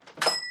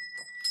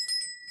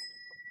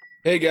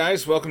Hey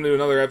guys, welcome to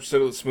another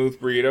episode of the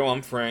Smooth Burrito.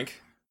 I'm Frank,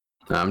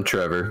 I'm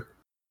Trevor.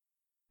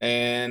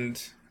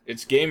 and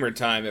it's gamer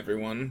time,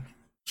 everyone.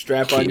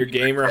 Strap on your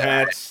gamer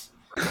hats,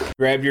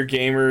 grab your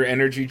gamer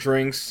energy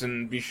drinks,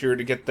 and be sure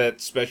to get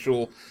that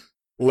special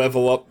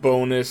level up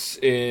bonus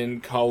in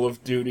Call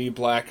of Duty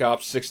Black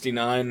Ops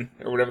 69,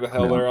 or whatever the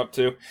hell Got, they're up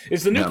to.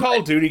 Is the new got Call my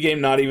of Duty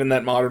game not even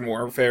that Modern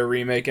Warfare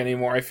remake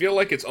anymore? I feel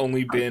like it's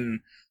only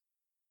been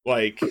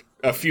like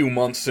a few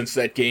months since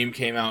that game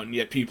came out, and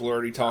yet people are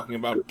already talking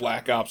about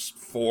Black Ops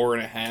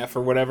 4.5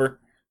 or whatever.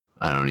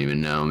 I don't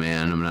even know,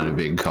 man. I'm not a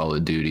big Call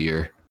of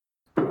Dutyer.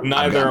 I've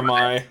Neither got am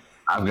I.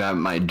 I've got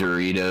my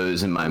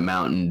Doritos and my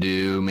Mountain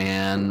Dew,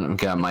 man. I've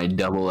got my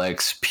double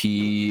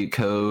XP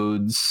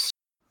codes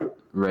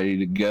ready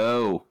to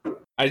go.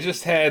 I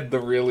just had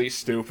the really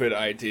stupid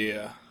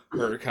idea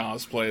for a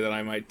cosplay that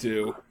I might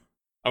do.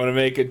 I'm gonna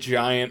make a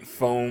giant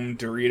foam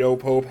Dorito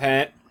Pope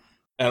hat,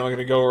 and I'm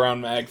gonna go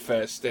around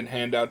MagFest and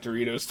hand out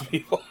Doritos to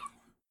people.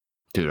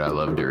 Dude, I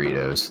love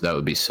Doritos. That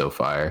would be so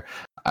fire.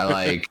 I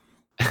like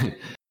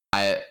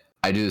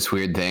I do this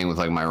weird thing with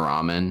like my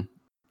ramen,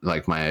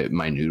 like my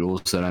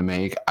noodles that I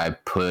make. I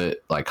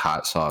put like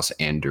hot sauce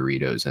and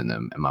Doritos in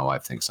them, and my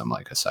wife thinks I'm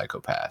like a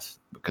psychopath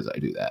because I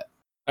do that.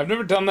 I've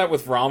never done that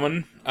with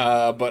ramen,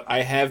 but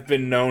I have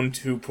been known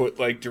to put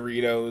like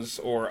Doritos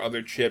or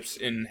other chips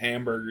in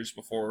hamburgers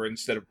before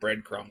instead of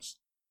breadcrumbs.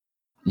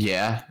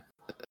 Yeah,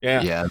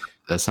 Yeah, yeah,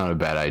 that's not a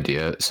bad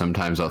idea.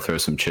 Sometimes I'll throw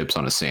some chips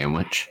on a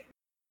sandwich,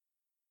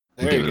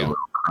 there give you it a go.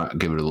 little,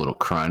 give it a little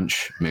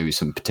crunch. Maybe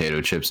some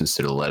potato chips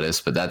instead of lettuce,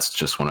 but that's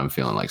just when I'm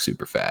feeling like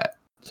super fat.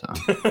 So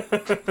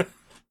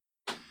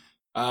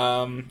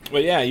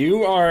But yeah,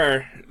 you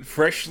are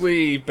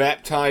freshly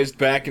baptized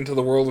back into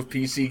the world of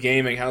PC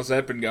gaming. How's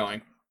that been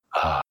going?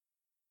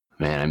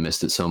 man, I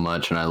missed it so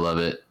much, and I love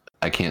it.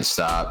 I can't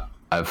stop.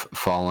 I've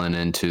fallen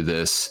into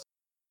this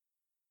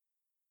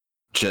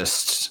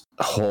just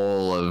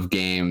hole of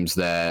games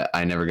that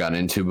I never got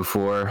into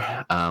before.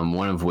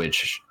 One of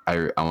which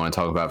I want to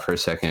talk about for a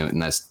second,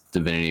 and that's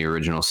Divinity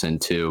Original Sin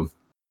 2.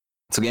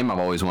 It's a game I've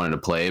always wanted to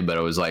play, but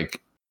I was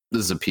like,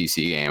 this is a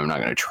PC game. I'm not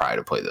going to try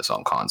to play this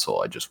on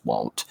console. I just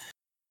won't.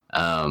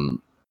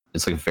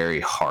 It's like a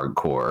very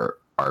hardcore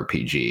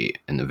RPG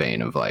in the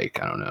vein of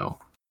like, I don't know,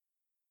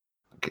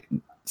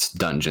 it's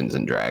Dungeons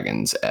and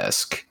Dragons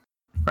esque,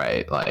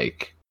 right?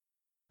 Like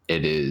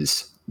it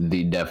is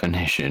the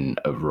definition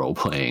of role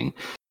playing.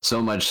 So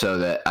much so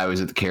that I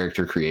was at the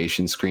character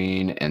creation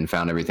screen and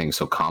found everything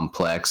so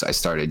complex. I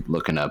started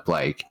looking up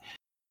like,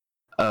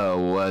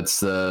 oh, what's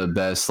the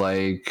best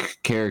like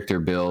character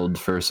build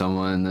for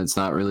someone that's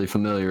not really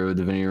familiar with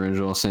Divinity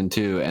Original Sin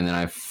 2? And then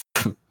I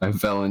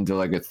fell into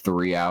like a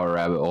 3-hour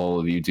rabbit hole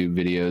of YouTube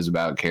videos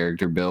about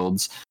character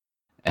builds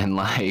and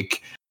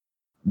like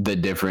the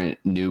different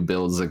new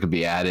builds that could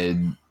be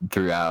added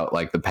throughout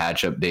like the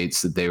patch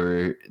updates that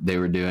they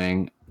were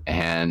doing.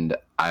 And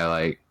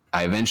I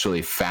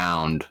eventually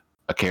found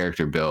a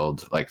character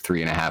build like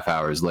 3.5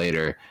 hours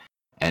later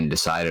and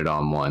decided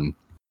on one.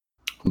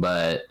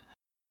 But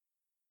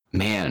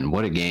man,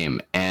 what a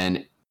game.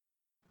 And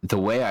the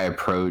way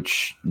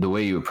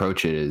you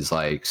approach it is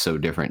like so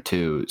different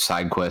too.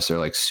 Side quests are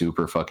like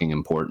super fucking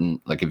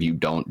important. Like if you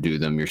don't do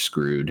them, you're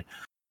screwed.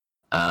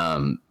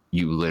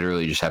 You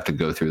literally just have to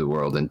go through the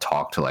world and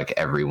talk to like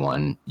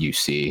everyone you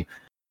see.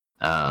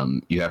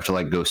 You have to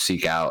like go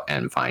seek out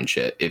and find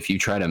shit. If you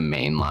try to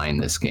mainline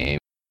this game,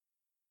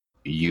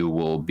 you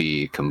will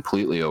be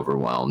completely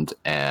overwhelmed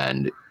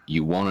and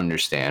you won't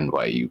understand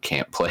why you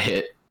can't play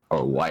it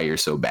or why you're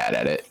so bad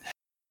at it.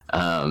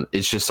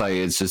 It's just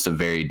a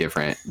very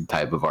different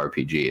type of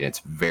RPG, and it's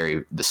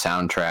the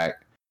soundtrack,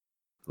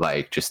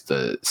 like just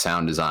the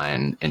sound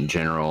design in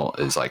general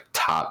is like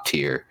top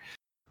tier.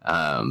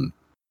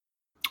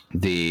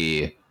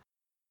 The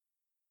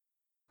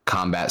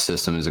combat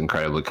system is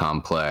incredibly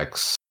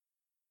complex.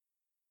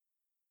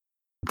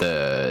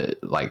 The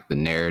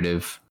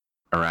narrative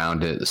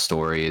around it, the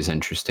story is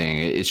interesting.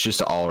 It's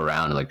just all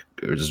around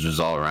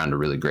a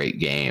really great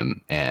game,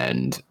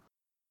 and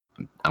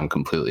I'm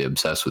completely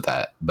obsessed with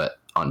that. But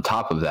on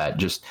top of that,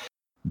 just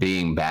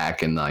being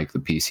back in like the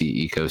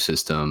PC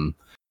ecosystem,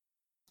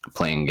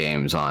 playing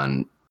games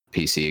on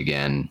PC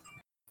again,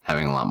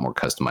 having a lot more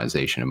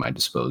customization at my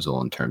disposal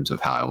in terms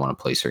of how I want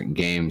to play certain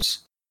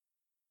games,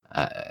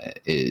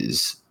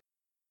 is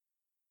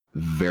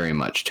very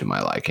much to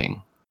my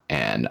liking.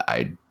 And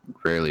I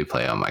rarely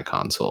play on my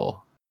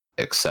console,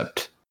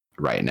 except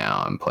right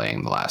now I'm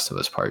playing The Last of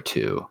Us Part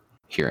 2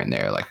 here and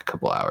there, like a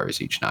couple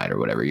hours each night or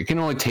whatever. You can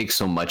only take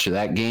so much of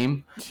that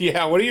game.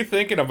 Yeah, what are you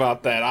thinking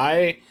about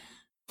that?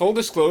 Full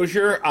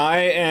disclosure,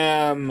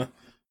 I'm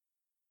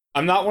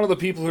not one of the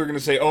people who are going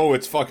to say, "Oh,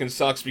 it's fucking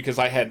sucks," because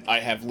I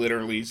have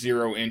literally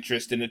zero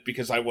interest in it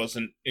because I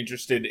wasn't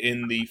interested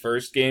in the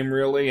first game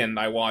really, and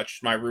I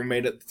watched my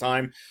roommate at the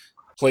time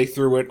play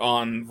through it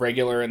on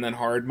regular and then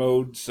hard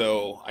mode,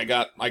 so I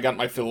got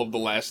my fill of The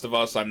Last of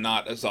Us. I'm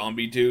not a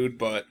zombie dude,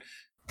 but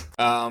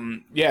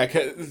yeah,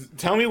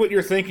 tell me what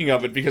you're thinking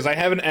of it because I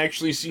haven't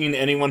actually seen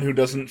anyone who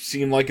doesn't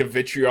seem like a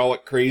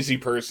vitriolic crazy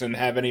person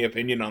have any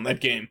opinion on that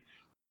game.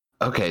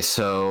 Okay,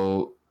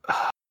 so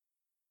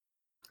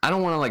I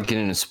don't want to like get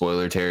into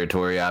spoiler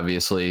territory,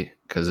 obviously,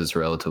 because it's a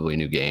relatively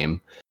new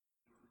game,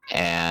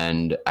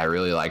 and I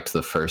really liked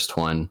the first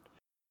one.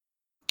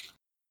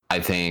 I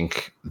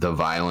think the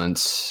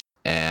violence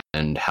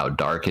and how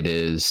dark it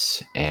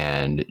is,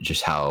 and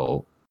just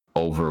how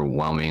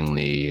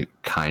overwhelmingly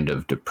kind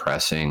of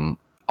depressing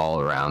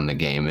all around the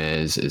game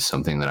is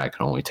something that I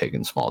can only take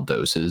in small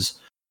doses.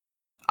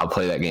 I'll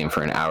play that game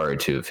for an hour or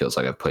two. It feels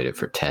like I've played it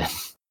for 10.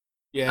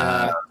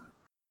 Yeah.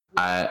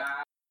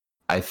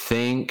 I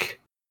think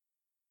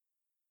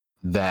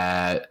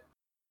that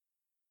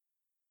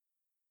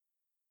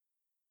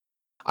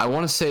I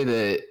want to say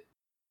that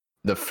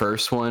the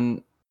first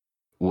one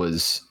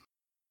was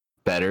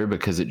better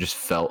because it just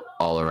felt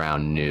all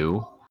around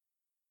new.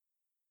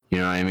 You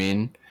know what I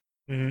mean?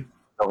 Mm-hmm.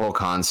 The whole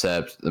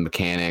concept, the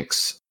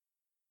mechanics,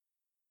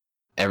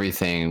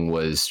 everything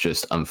was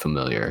just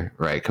unfamiliar,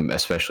 right?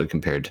 Especially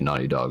compared to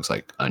Naughty Dog's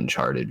like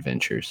Uncharted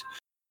ventures.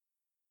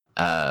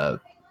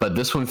 But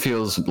this one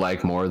feels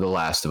like more The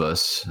Last of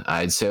Us.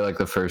 I'd say like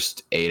the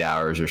first 8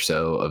 hours or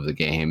so of the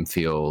game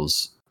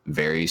feels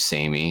very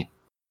samey.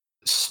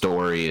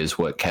 Story is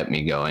what kept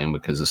me going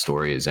because the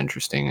story is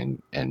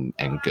interesting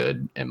and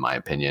good in my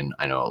opinion.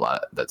 I know a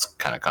lot that's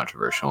kind of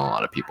controversial. A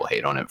lot of people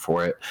hate on it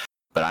for it,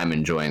 but I'm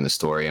enjoying the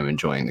story. I'm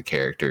enjoying the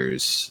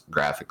characters.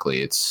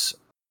 Graphically, it's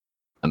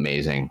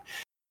amazing.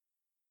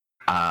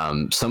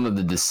 Some of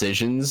the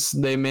decisions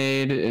they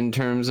made in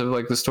terms of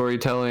like the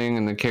storytelling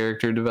and the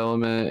character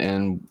development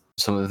and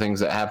some of the things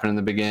that happen in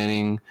the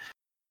beginning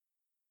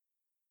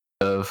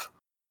of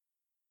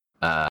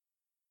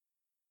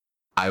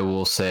I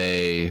will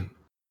say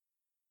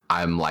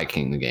I'm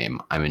liking the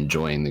game. I'm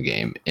enjoying the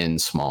game in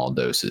small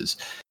doses.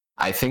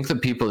 I think the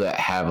people that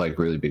have like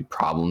really big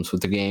problems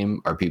with the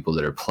game are people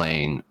that are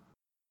playing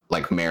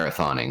like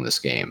marathoning this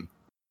game.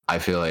 I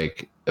feel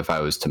like if I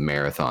was to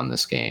marathon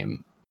this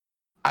game,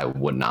 I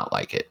would not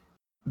like it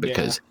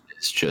because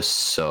it's just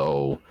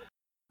so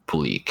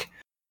bleak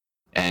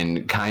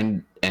and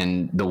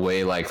the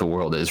way like the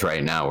world is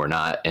right now, we're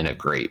not in a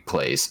great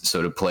place.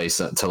 So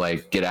to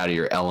like get out of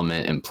your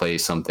element and play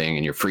something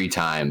in your free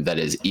time that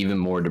is even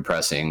more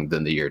depressing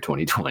than the year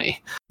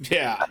 2020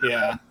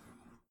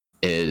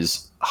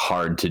 is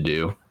hard to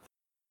do.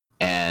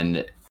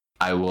 And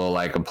I will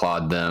like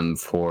applaud them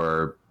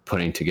for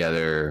putting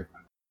together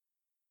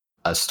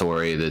a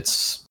story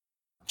that's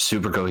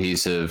super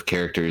cohesive,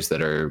 characters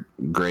that are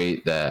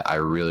great, that I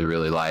really,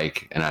 really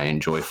like and I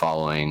enjoy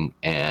following,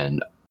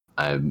 and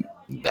I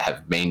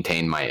have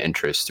maintained my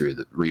interest through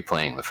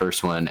replaying the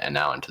first one and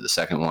now into the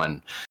second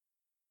one.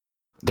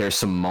 There's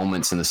some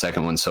moments in the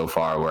second one so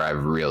far where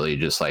I've really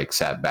just like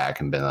sat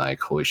back and been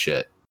like, holy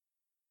shit,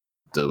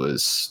 that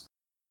was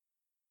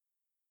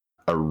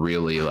a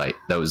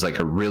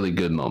really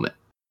good moment.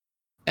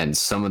 And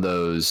some of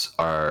those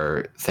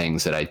are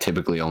things that I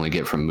typically only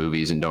get from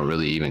movies and don't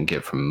really even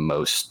get from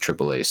most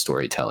AAA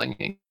storytelling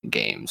in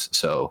games.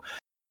 So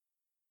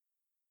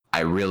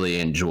I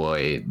really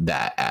enjoy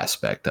that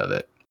aspect of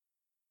it.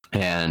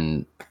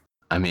 And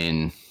I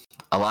mean,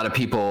 a lot of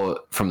people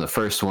from the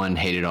first one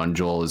hated on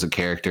Joel as a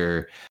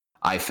character.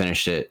 I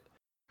finished it.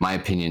 My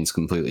opinion's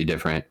completely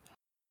different.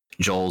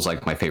 Joel's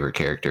like my favorite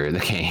character in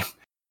the game.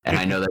 And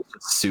I know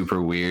that's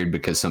super weird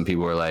because some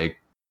people are like,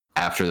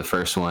 after the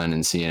first one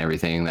and seeing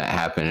everything that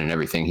happened and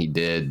everything he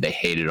did, they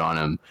hated on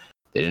him.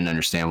 They didn't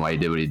understand why he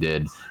did what he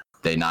did.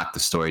 They knocked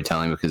the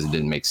storytelling because it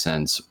didn't make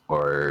sense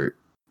or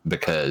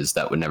because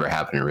that would never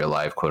happen in real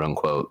life, quote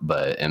unquote.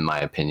 But in my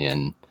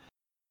opinion,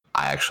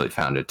 I actually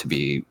found it to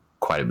be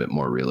quite a bit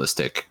more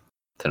realistic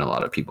than a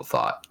lot of people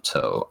thought.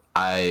 So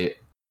I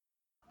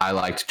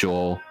liked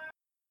Joel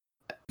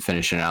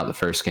finishing out the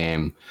first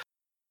game.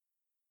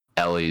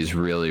 Ellie's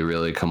really,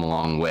 really come a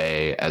long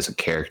way as a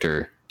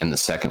character in the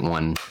second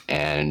one,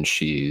 and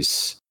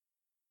she's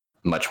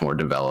much more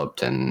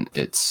developed, and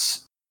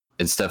it's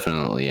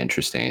definitely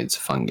interesting. It's a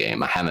fun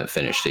game. I haven't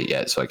finished it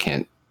yet, so I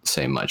can't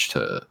say much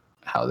to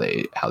how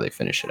they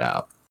finish it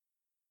out.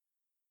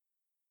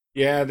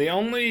 Yeah, the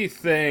only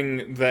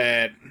thing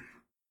that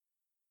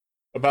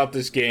about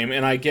this game,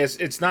 and I guess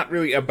it's not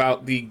really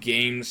about the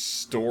game's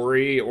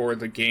story or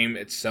the game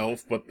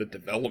itself, but the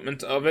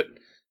development of it.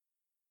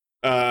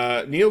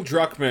 Neil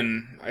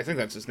Druckmann, I think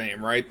that's his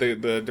name, right? The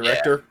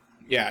director?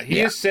 Yeah, he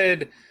has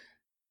said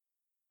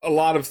a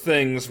lot of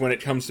things when it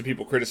comes to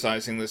people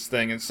criticizing this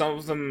thing, and some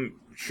of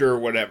them, sure,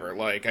 whatever.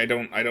 Like, I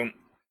don't...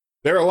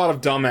 There are a lot of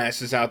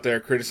dumbasses out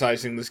there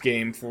criticizing this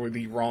game for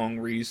the wrong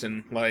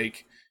reason.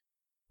 Like,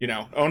 you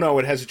know, oh no,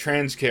 it has a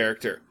trans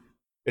character.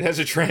 It has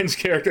a trans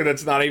character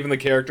that's not even the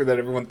character that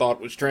everyone thought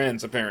was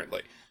trans,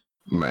 apparently.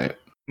 Right.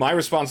 My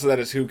response to that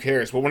is, who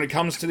cares? But when it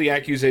comes to the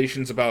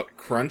accusations about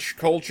crunch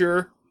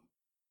culture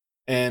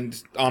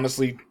and,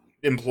 honestly,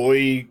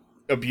 employee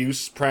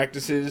abuse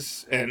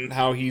practices and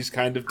how he's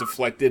kind of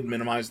deflected,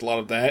 minimized a lot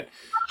of that,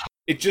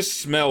 it just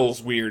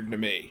smells weird to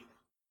me.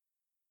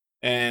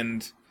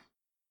 And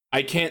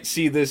I can't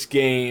see this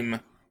game,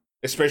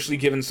 especially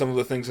given some of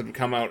the things that have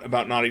come out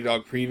about Naughty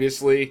Dog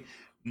previously,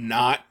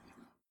 not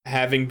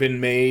having been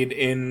made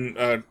in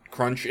a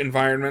crunch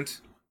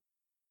environment.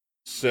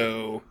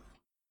 So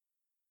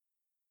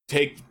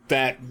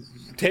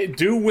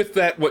do with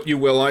that what you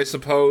will, I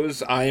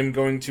suppose. I am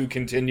going to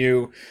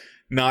continue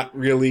not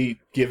really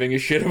giving a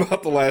shit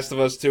about The Last of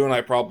Us 2, and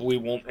I probably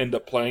won't end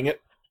up playing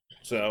it.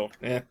 So,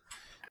 I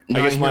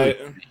guess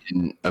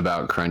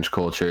about crunch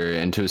culture,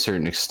 and to a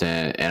certain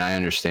extent, and I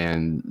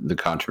understand the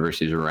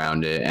controversies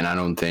around it, and I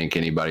don't think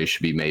anybody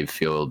should be made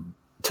feel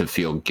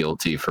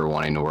guilty for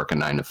wanting to work a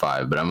 9 to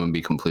 5. But I'm gonna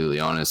be completely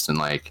honest, and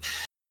like,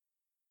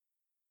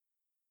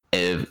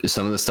 if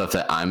some of the stuff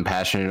that I'm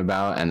passionate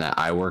about and that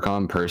I work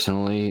on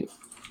personally,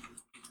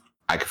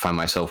 I could find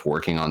myself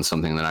working on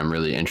something that I'm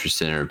really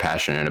interested in or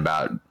passionate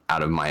about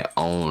out of my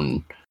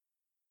own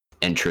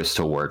interest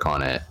to work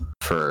on it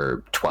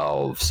for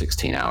 12,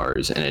 16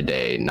 hours in a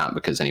day, not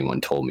because anyone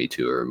told me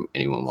to or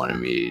anyone wanted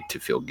me to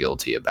feel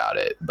guilty about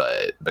it,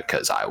 but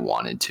because I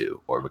wanted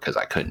to, or because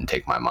I couldn't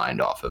take my mind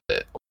off of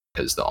it,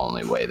 because the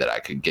only way that I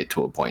could get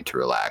to a point to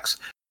relax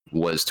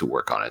was to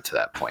work on it to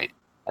that point.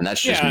 And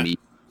that's just me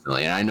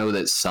personally. And I know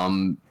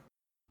that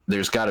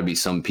there's got to be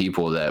some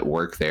people that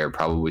work there,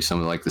 probably some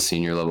of like the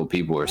senior level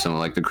people or some of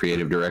like the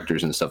creative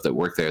directors and stuff that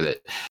work there, that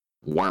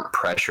weren't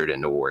pressured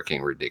into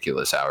working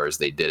ridiculous hours.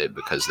 They did it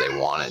because they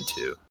wanted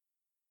to.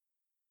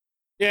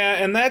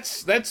 Yeah, and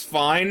that's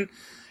fine.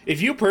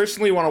 If you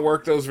personally want to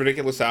work those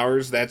ridiculous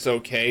hours, that's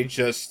okay.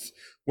 Just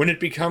when it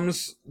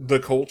becomes the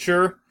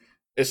culture,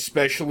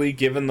 especially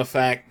given the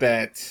fact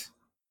that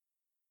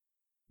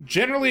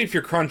generally if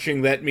you're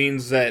crunching, that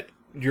means that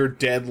your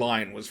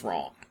deadline was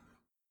wrong.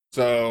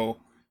 So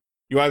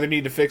you either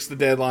need to fix the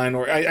deadline,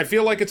 or I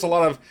feel like there's a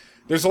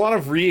lot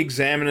of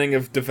re-examining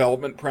of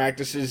development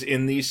practices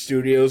in these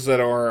studios that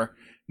are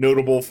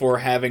notable for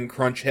having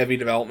crunch-heavy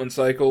development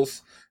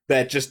cycles.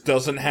 That just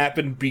doesn't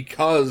happen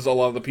because a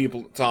lot of the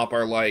people at the top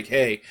are like,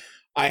 hey,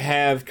 I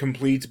have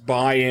complete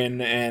buy-in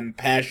and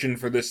passion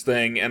for this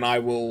thing, and I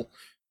will,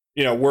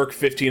 work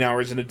 15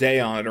 hours in a day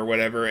on it or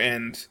whatever.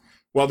 And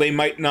while they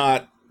might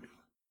not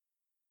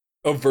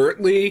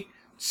overtly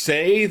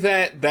say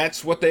that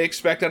that's what they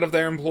expect out of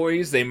their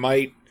employees, they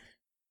might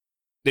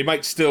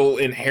still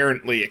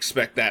inherently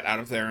expect that out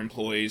of their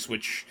employees,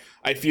 which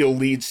I feel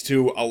leads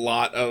to a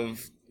lot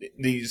of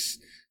these,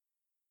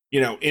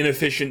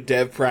 inefficient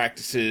dev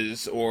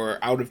practices or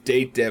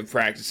out-of-date dev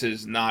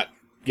practices not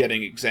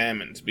getting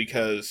examined.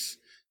 Because,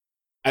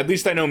 at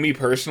least I know me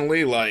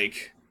personally,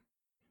 like,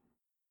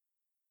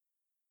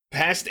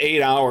 past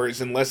 8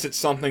 hours, unless it's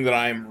something that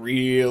I'm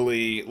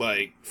really,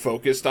 like,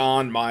 focused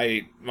on,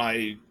 my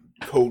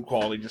code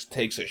quality just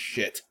takes a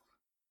shit.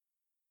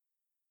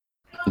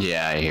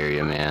 Yeah, I hear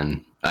you,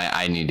 man.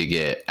 I need to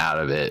get out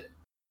of it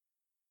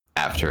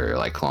after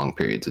like long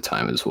periods of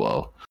time as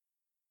well.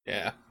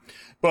 Yeah.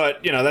 But,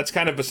 that's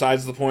kind of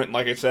besides the point.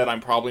 Like I said,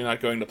 I'm probably not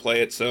going to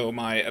play it, so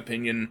my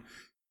opinion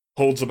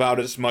holds about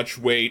as much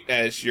weight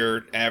as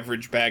your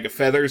average bag of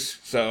feathers.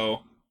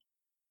 So,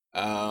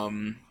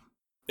 I'm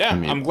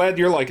glad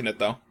you're liking it,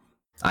 though.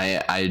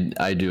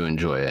 I do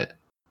enjoy it.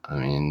 I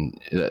mean,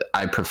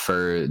 I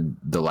prefer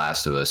The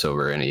Last of Us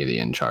over any of the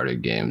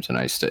Uncharted games, and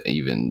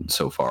even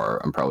so far,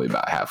 I'm probably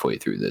about halfway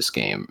through this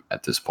game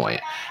at this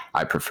point.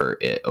 I prefer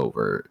it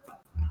over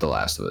The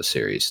Last of Us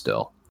series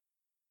still.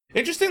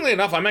 Interestingly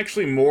enough, I'm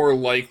actually more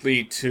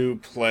likely to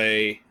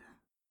play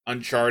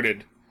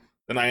Uncharted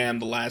than I am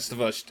The Last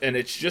of Us, and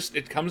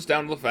it comes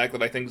down to the fact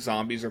that I think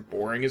zombies are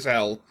boring as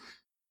hell,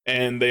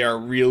 and they are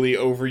really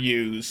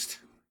overused.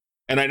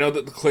 And I know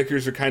that the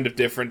clickers are kind of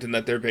different in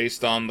that they're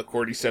based on the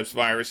cordyceps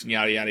virus and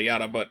yada yada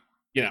yada, but,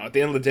 at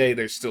the end of the day,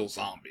 they're still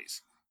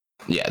zombies.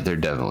 Yeah, they're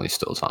definitely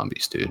still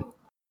zombies, dude.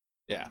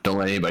 Yeah. Don't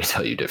let anybody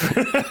tell you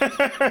different.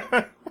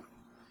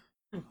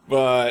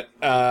 But,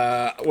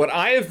 what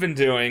I have been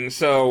doing,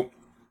 so,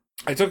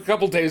 I took a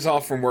couple days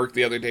off from work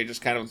the other day,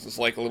 just kind of just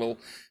like a little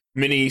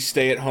mini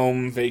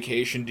stay-at-home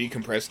vacation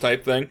decompress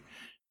type thing.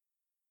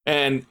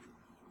 And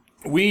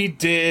we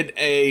did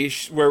a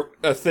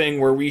thing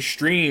where we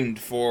streamed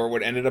for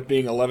what ended up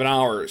being 11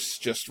 hours,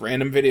 just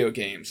random video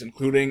games,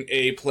 including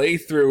a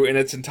playthrough in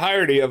its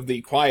entirety of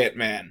The Quiet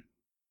Man.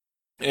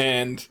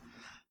 And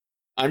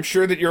I'm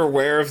sure that you're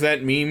aware of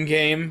that meme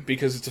game,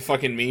 because it's a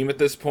fucking meme at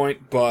this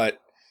point, but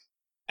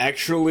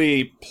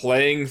actually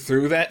playing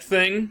through that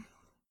thing,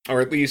 or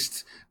at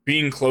least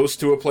being close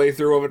to a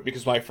playthrough of it,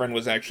 because my friend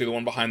was actually the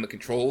one behind the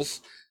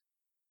controls,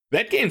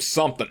 that game's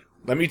something,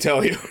 let me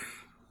tell you.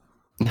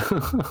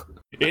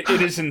 It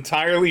is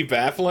entirely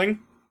baffling,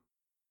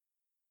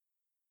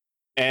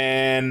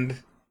 and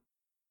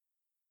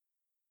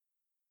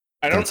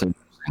I don't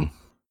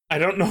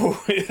know.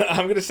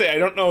 I'm gonna say I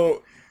don't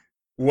know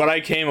what I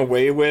came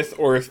away with,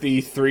 or if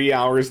the 3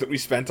 hours that we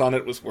spent on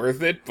it was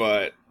worth it,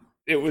 but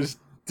it was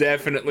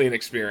definitely an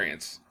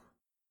experience.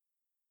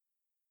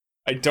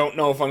 I don't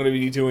know if I'm going to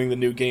be doing the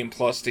New Game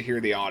Plus to hear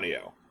the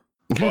audio,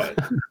 but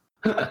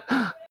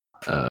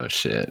oh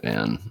shit,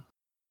 man.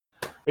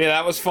 Yeah,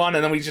 that was fun,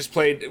 and then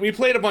we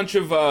played a bunch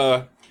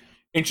of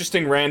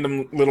interesting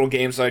random little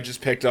games that I just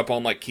picked up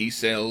on like key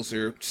sales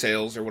or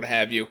what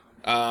have you.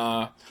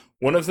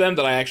 One of them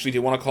that I actually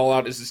do want to call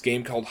out is this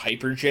game called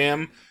Hyper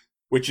Jam,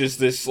 which is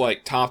this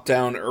like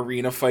top-down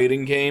arena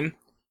fighting game.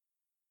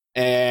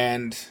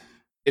 And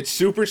it's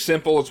super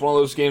simple. It's one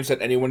of those games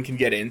that anyone can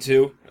get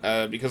into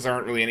because there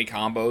aren't really any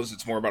combos.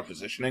 It's more about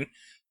positioning.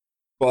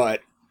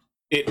 But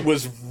it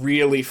was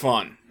really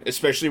fun,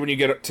 especially when you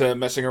get to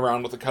messing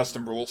around with the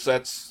custom rule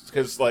sets.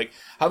 Because, like,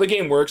 how the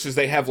game works is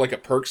they have, like, a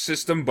perk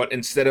system, but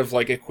instead of,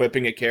 like,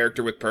 equipping a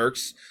character with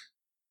perks,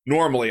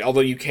 normally, although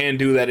you can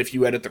do that if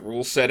you edit the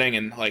rule setting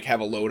and, like,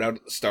 have a loadout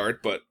at the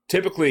start, but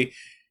typically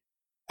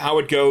how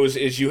it goes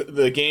is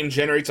the game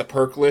generates a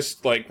perk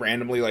list, like,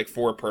 randomly, like,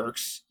 4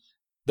 perks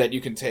that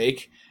you can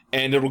take,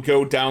 and it'll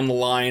go down the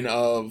line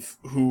of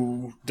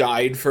who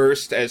died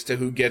first as to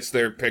who gets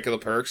their pick of the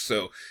perks.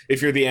 So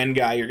if you're the end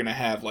guy, you're going to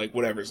have like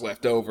whatever's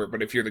left over,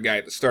 but if you're the guy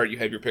at the start, you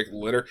have your pick of the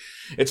litter.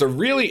 It's a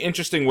really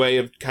interesting way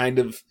of kind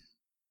of,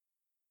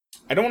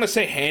 I don't want to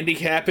say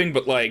handicapping,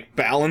 but like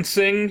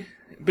balancing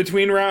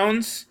between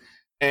rounds.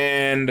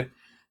 And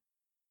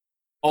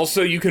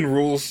also you can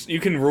rules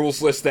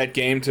list that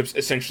game to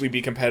essentially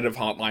be competitive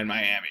Hotline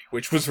Miami,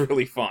 which was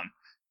really fun.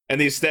 And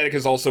the aesthetic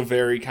is also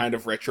very kind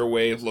of retro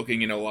way of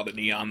looking, a lot of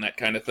neon, that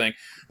kind of thing.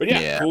 But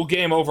yeah, cool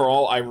game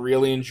overall. I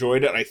really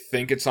enjoyed it. I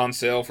think it's on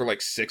sale for like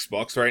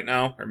 $6 right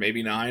now, or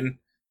maybe $9.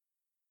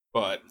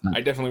 But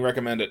I definitely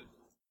recommend it.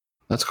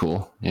 That's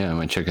cool. Yeah, I'm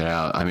gonna check it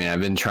out. I mean,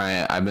 I've been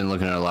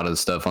looking at a lot of the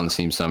stuff on the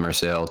Steam Summer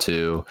Sale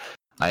too.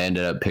 I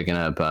ended up picking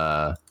up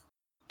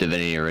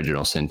Divinity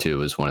Original Sin 2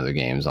 was one of the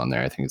games on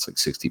there. I think it's like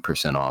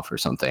 60% off or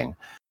something.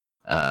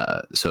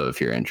 So if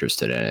you're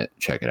interested in it,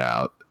 check it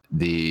out.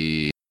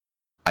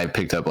 I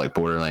picked up like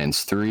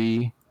Borderlands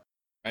 3.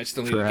 I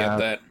still need to get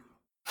that.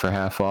 For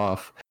half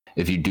off.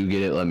 If you do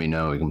get it, let me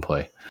know. We can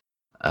play.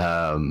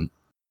 And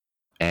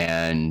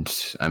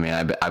I mean,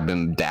 I've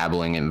been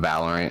dabbling in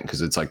Valorant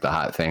because it's like the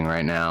hot thing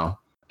right now.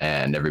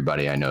 And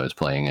everybody I know is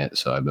playing it.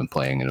 So I've been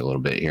playing it a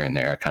little bit here and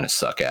there. I kind of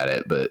suck at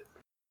it, but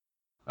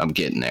I'm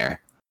getting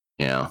there.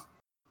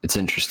 It's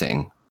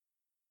interesting.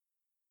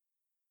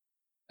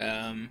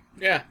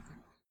 Yeah.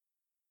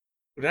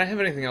 Did I have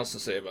anything else to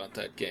say about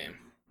that game?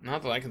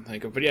 Not that I can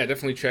think of, but yeah,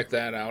 definitely check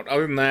that out.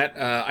 Other than that,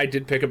 I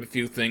did pick up a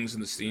few things in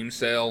the Steam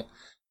sale.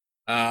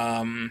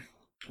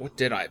 What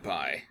did I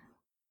buy?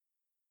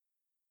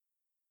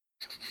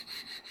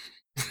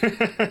 Do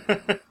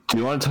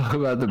you want to talk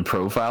about the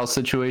profile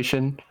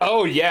situation?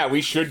 Oh yeah,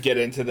 we should get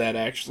into that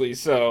actually.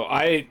 So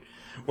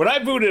when I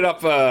booted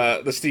up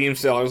the Steam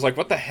sale, I was like,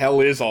 what the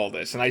hell is all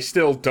this? And I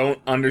still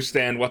don't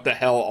understand what the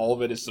hell all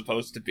of it is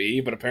supposed to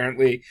be, but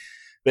apparently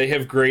they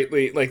have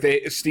greatly,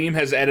 Steam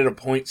has added a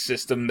point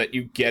system that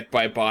you get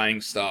by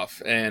buying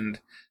stuff, and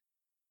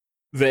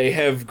they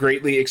have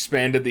greatly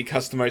expanded the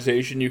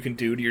customization you can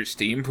do to your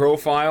Steam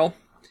profile.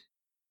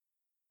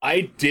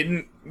 I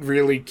didn't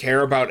really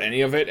care about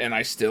any of it, and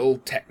I still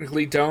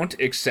technically don't,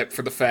 except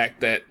for the fact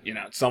that,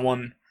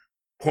 someone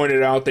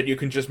pointed out that you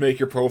can just make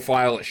your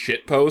profile a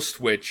shitpost,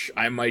 which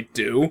I might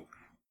do.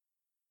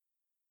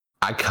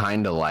 I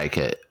kind of like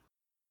it.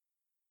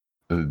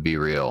 It would be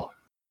real.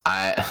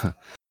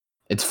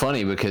 It's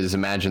funny because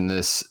imagine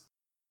this,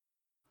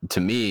 to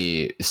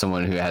me,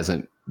 someone who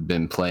hasn't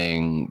been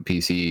playing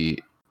PC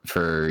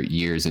for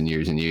years and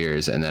years and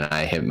years, and then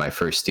I hit my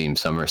first Steam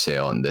Summer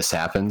Sale and this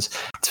happens.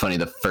 It's funny,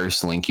 the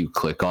first link you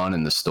click on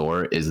in the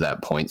store is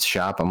that points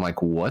shop. I'm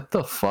like, what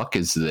the fuck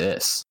is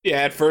this?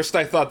 Yeah, at first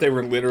I thought they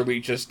were literally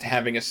just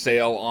having a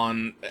sale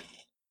on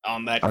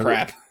that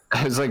crap.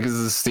 I was like,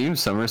 is the Steam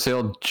Summer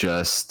Sale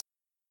just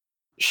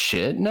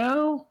shit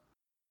now?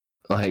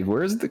 Like,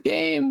 where's the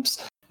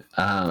games?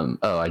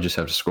 I just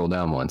have to scroll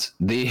down once.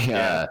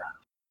 I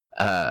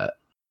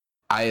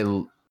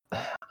don't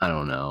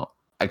know.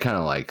 I kind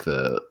of like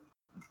the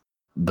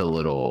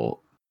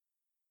little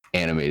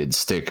animated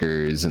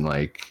stickers and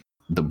like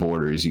the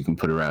borders you can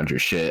put around your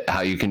shit.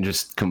 How you can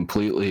just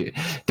completely.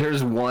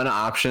 There's one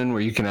option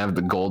where you can have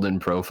the golden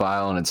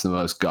profile, and it's the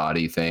most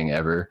gaudy thing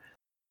ever.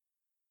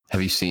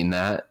 Have you seen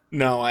that?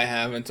 No, I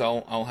haven't.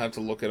 I'll have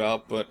to look it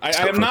up. But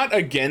I'm not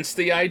against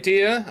the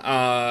idea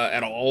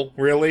at all,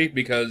 really,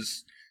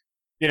 because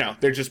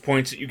they're just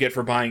points that you get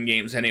for buying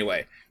games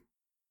anyway.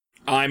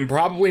 I'm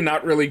probably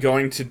not really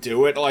going to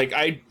do it. Like,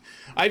 I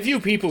view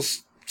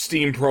people's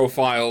Steam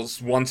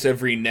profiles once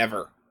every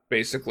never,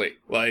 basically.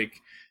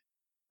 Like,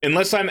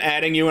 unless I'm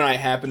adding you and I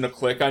happen to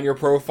click on your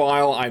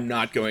profile, I'm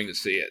not going to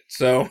see it.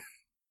 So,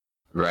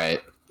 right.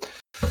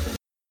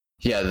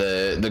 Yeah,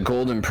 the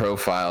golden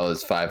profile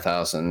is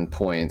 5,000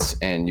 points,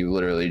 and you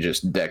literally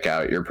just deck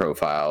out your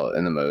profile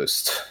in the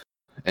most,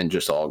 and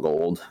just all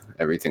gold.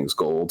 Everything's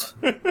gold.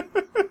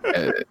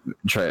 They're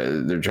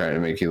trying to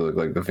make you look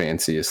like the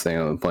fanciest thing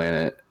on the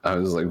planet. I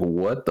was like,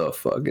 what the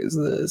fuck is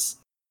this?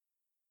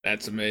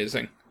 That's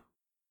amazing.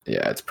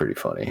 Yeah, it's pretty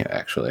funny,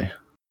 actually.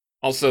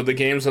 Also, the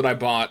games that I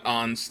bought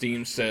on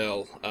Steam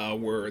sale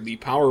were the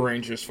Power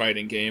Rangers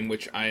fighting game,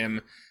 which I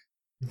am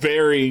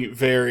very,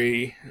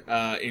 very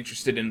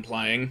interested in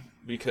playing,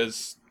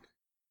 because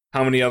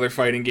how many other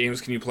fighting games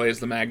can you play as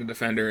the Magna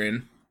Defender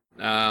in?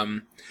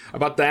 I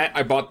bought that.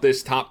 I bought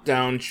this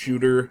top-down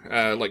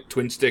shooter, like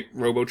twin-stick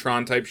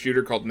Robotron type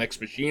shooter called Nex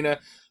Machina.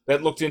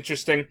 That looked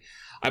interesting.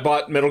 I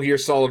bought Metal Gear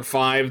Solid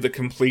 5, the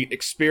complete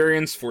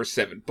experience, for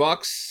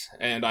 $7,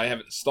 and I have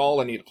it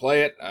installed. I need to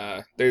play it.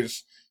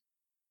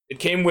 It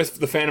came with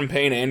the Phantom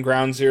Pain and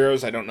Ground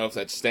Zeroes. I don't know if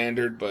that's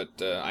standard,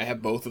 but I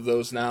have both of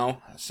those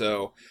now.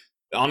 So,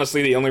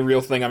 honestly, the only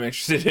real thing I'm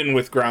interested in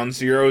with Ground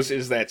Zeroes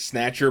is that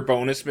Snatcher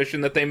bonus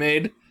mission that they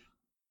made.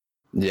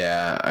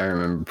 Yeah, I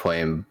remember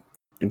playing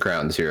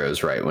Ground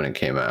Zeroes right when it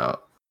came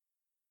out.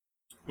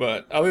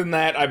 But other than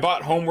that, I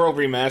bought Homeworld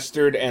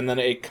Remastered and then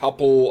a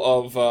couple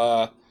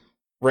of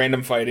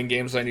random fighting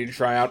games I need to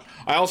try out.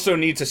 I also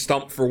need to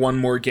stump for one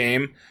more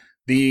game.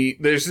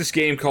 There's this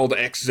game called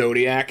X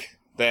Zodiac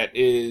that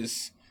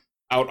is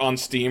out on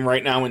Steam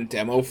right now in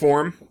demo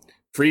form.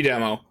 Free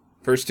demo.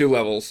 First 2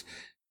 levels.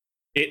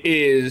 It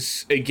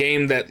is a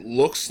game that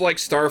looks like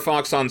Star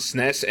Fox on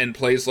SNES and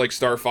plays like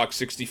Star Fox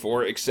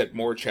 64, except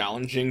more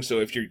challenging, so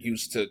if you're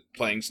used to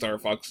playing Star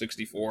Fox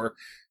 64,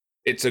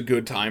 it's a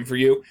good time for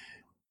you.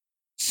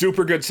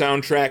 Super good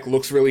soundtrack,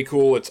 looks really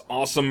cool, it's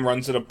awesome,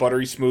 runs at a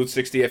buttery smooth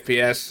 60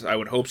 FPS. I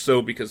would hope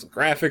so because of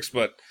graphics,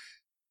 but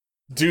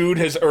dude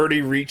has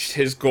already reached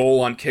his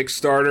goal on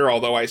Kickstarter,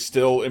 although I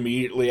still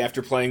immediately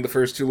after playing the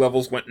first 2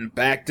 levels went and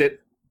backed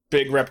it.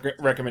 Big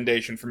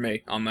recommendation for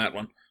me on that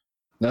one.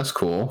 That's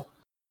cool.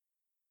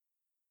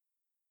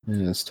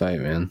 Yeah, that's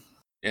tight, man.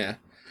 Yeah.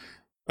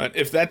 But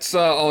if that's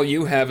all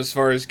you have as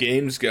far as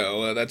games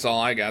go, that's all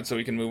I got, so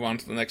we can move on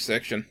to the next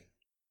section.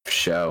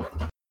 Show.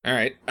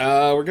 Alright,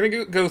 we're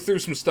gonna go through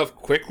some stuff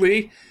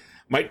quickly.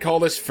 Might call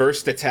this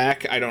First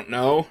Attack, I don't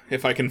know.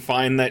 If I can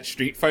find that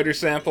Street Fighter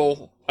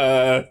sample.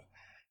 I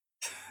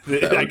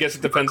guess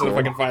it depends on if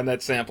I can find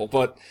that sample.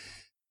 But,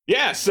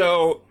 yeah,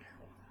 so...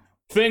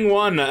 Thing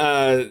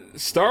 1,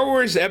 Star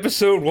Wars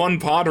Episode 1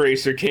 Pod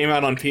Racer came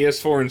out on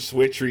PS4 and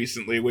Switch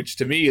recently, which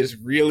to me is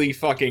really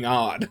fucking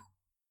odd.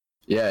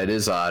 Yeah, it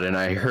is odd, and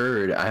I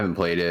haven't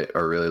played it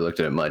or really looked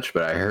at it much,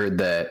 but I heard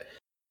that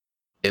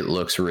it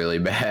looks really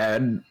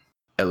bad,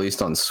 at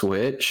least on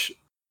Switch.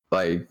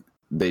 Like,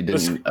 they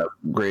didn't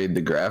upgrade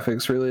the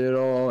graphics really at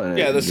all. And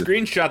yeah, the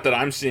screenshot that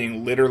I'm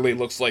seeing literally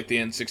looks like the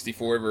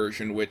N64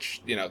 version,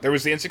 which, there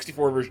was the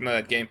N64 version of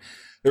that game.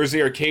 There was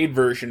the arcade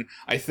version.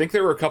 I think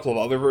there were a couple of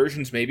other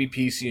versions, maybe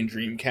PC and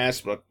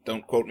Dreamcast, but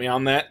don't quote me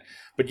on that.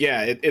 But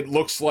yeah, it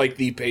looks like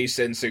the base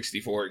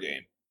N64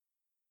 game.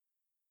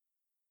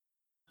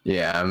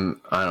 Yeah,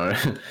 I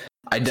don't know.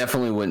 I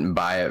definitely wouldn't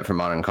buy it for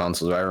modern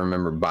consoles. I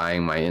remember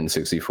buying my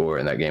N64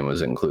 and that game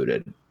was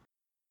included.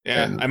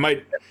 Yeah, I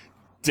might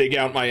dig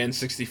out my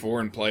N64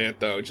 and play it,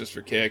 though, just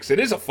for kicks. It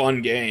is a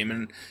fun game,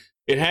 and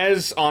it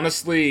has,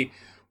 honestly...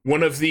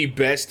 one of the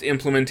best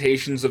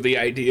implementations of the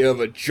idea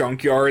of a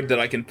junkyard that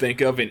I can think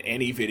of in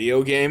any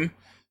video game,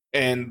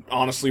 and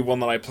honestly one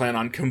that I plan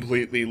on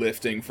completely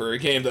lifting for a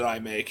game that I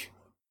make.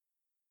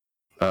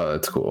 Oh,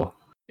 that's cool.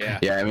 Yeah.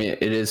 Yeah, I mean,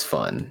 it is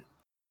fun,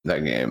 that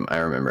game. I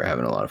remember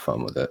having a lot of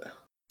fun with it.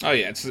 Oh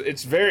yeah,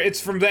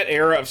 it's from that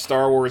era of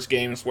Star Wars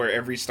games where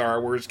every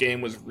Star Wars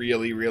game was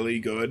really, really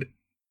good.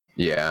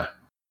 Yeah.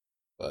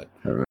 But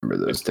I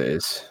remember those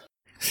days.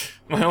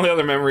 My only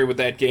other memory with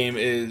that game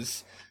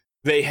is...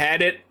 they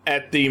had it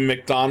at the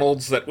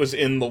McDonald's that was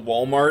in the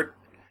Walmart,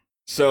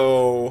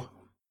 so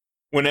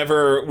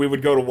whenever we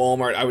would go to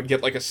Walmart, I would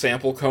get like a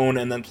sample cone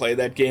and then play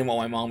that game while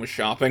my mom was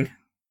shopping.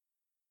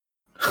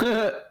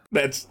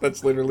 That's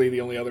literally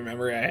the only other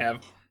memory I have.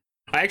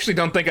 I actually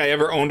don't think I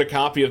ever owned a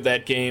copy of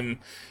that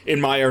game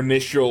in my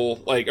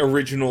initial,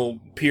 original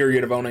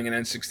period of owning an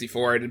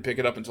N64. I didn't pick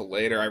it up until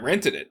later. I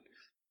rented it.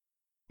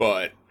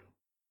 But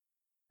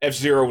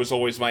F-Zero was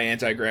always my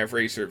anti-grav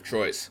racer of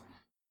choice.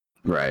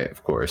 Right,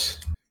 of course.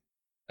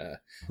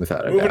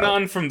 Without a doubt. Moving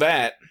on from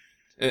that,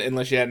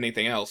 unless you had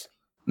anything else.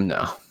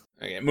 No.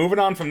 Okay, moving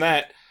on from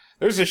that,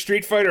 there's a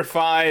Street Fighter V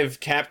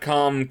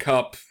Capcom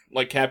Cup,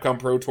 Capcom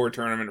Pro Tour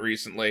tournament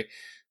recently,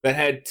 that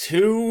had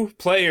 2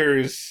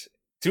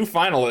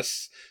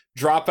 finalists,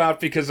 drop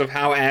out because of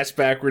how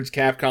ass-backwards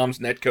Capcom's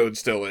netcode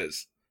still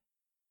is.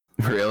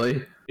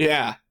 Really?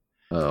 Yeah.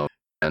 Oh,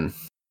 man.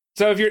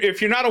 So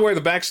if you're not aware,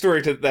 the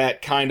backstory to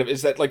that kind of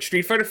is that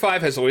Street Fighter V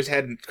has always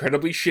had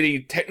incredibly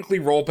shitty, technically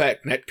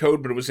rollback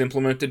netcode, but it was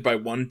implemented by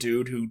one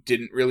dude who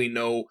didn't really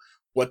know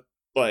what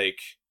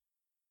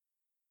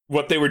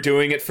they were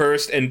doing at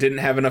first and didn't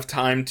have enough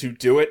time to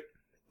do it.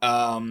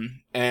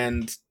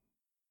 And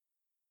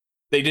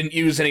they didn't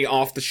use any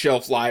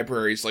off-the-shelf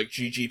libraries like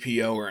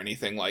GGPO or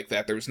anything like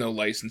that. There was no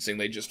licensing.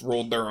 They just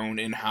rolled their own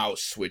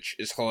in-house, which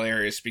is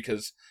hilarious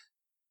because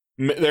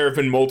there have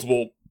been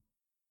multiple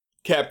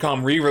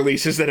Capcom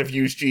re-releases that have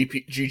used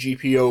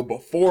GGPO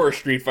before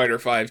Street Fighter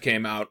V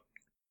came out,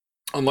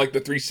 unlike the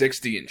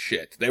 360 and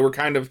shit. They were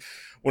kind of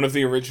one of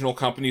the original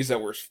companies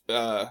that were,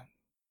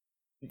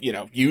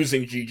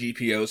 using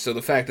GGPO, so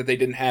the fact that they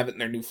didn't have it in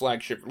their new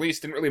flagship release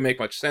didn't really make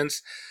much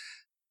sense.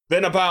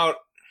 Then that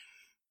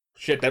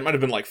might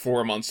have been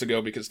 4 months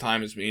ago because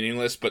time is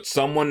meaningless, but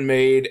someone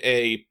made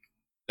a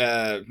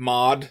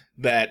mod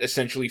that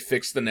essentially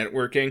fixed the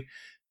networking.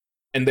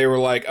 and they were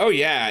like, "Oh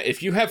yeah,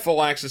 if you have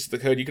full access to the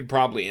code, you could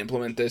probably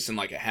implement this in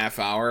like a half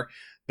hour."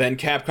 Then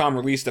Capcom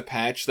released a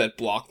patch that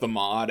blocked the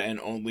mod and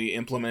only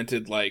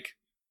implemented like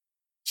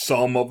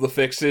some of the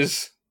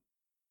fixes,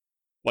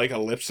 like a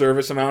lip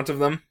service amount of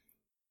them.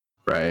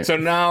 Right. So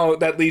now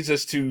that leads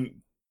us to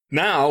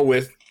now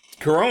with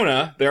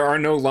Corona, there are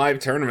no live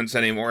tournaments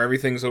anymore.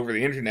 Everything's over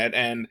the internet,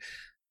 and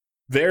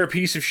their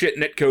piece of shit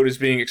netcode is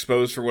being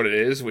exposed for what it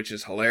is, which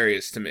is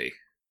hilarious to me.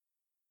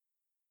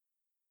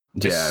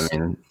 Yeah, I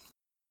mean,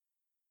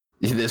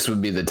 this would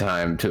be the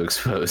time to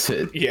expose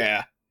it.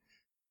 Yeah.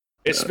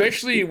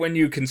 Especially when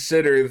you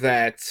consider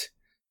that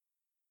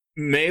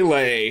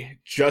Melee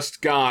just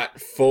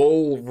got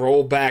full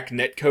rollback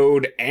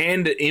netcode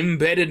and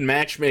embedded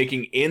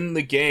matchmaking in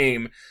the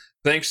game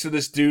thanks to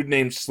this dude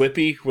named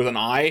Slippy with an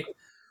I,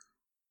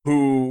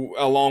 who,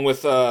 along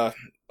with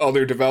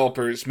other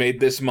developers,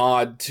 made this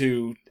mod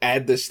to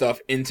add this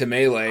stuff into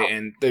Melee,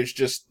 and there's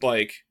just,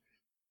 like...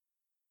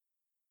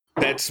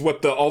 That's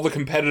what all the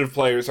competitive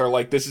players are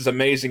like, this is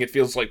amazing, it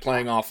feels like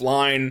playing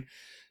offline,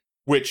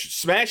 which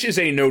Smash is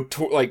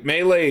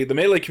Melee, the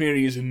Melee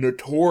community is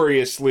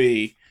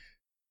notoriously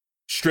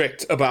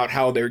strict about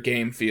how their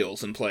game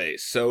feels and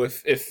plays. So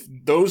if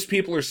those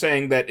people are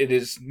saying that it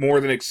is more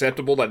than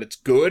acceptable, that it's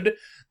good,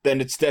 then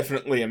it's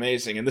definitely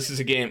amazing. And this is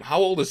a game, how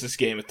old is this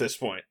game at this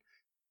point?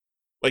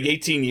 Like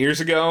 18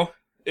 years ago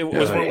it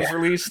was when it was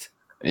released?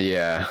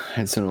 Yeah,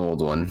 it's an old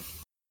one.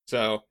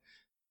 So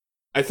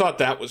I thought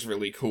that was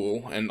really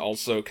cool, and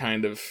also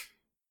kind of,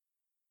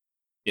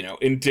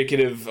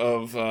 indicative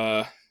of,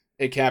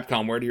 hey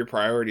Capcom, where do your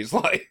priorities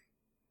lie?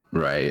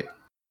 Right.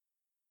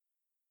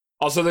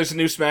 Also, there's a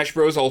new Smash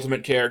Bros.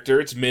 Ultimate character.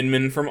 It's Min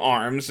Min from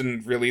ARMS,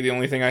 and really the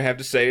only thing I have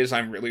to say is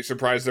I'm really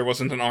surprised there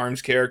wasn't an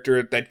ARMS character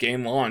at that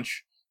game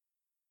launch.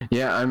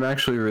 Yeah, I'm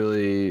actually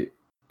really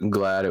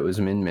glad it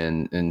was Min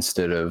Min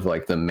instead of,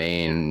 like, the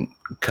main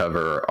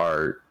cover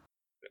art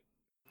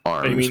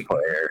ARMS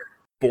player.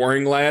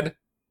 Boring Lad?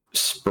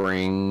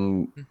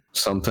 Spring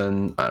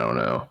something? I don't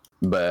know.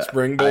 But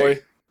Spring Boy?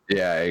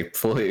 I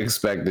fully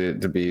expected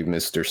it to be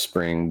Mr.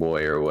 Spring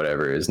Boy or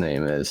whatever his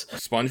name is.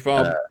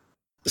 SpongeBob?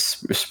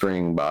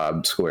 Spring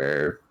Bob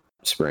Square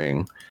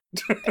Spring.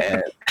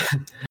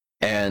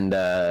 and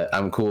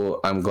I'm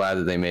cool. I'm glad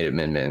that they made it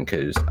Min Min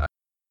because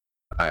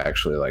I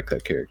actually like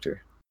that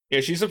character.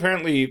 Yeah, she's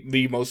apparently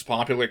the most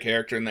popular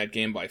character in that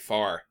game by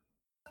far.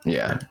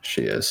 Yeah,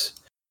 she is.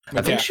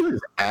 I think she was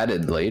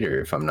added later,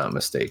 if I'm not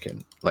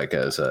mistaken, like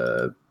as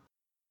a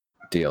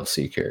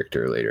DLC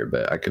character later,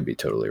 but I could be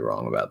totally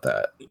wrong about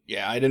that.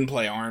 Yeah, I didn't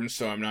play ARMS,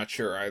 so I'm not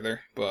sure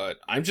either, but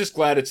I'm just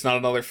glad it's not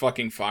another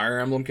fucking Fire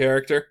Emblem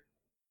character.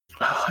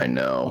 Oh, I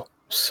know.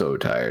 So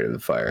tired of the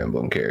Fire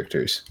Emblem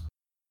characters.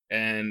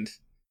 And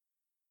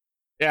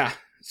yeah,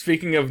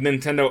 speaking of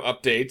Nintendo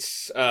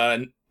updates,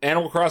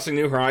 Animal Crossing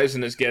New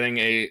Horizon is getting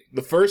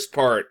the first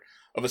part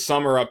of a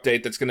summer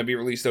update that's going to be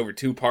released over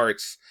 2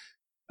 parts.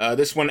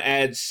 This one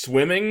adds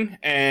swimming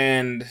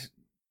and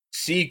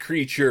sea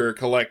creature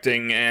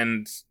collecting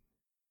and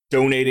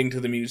donating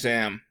to the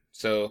museum.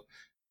 So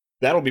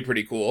that'll be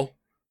pretty cool.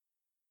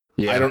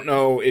 Yeah. I don't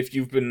know if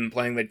you've been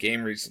playing that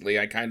game recently.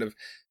 I kind of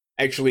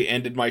actually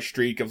ended my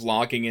streak of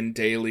logging in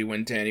daily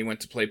when Danny went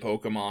to play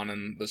Pokemon,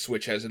 and the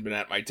Switch hasn't been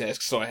at my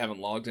desk, so I haven't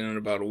logged in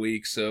about a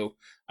week. So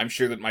I'm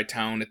sure that my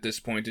town at this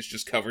point is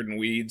just covered in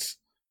weeds.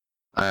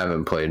 I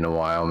haven't played in a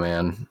while,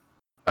 man.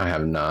 I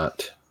have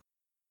not.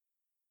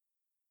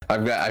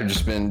 I've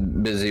just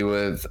been busy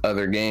with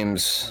other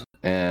games,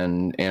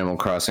 and Animal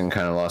Crossing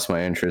kind of lost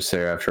my interest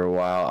there after a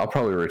while. I'll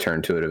probably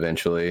return to it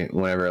eventually,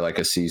 whenever like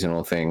a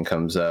seasonal thing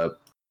comes up,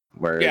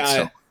 where it's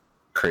some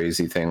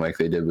crazy thing like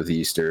they did with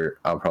Easter.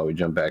 I'll probably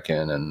jump back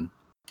in and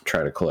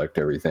try to collect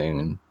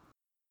everything.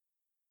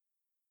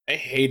 I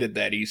hated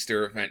that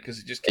Easter event because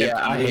it just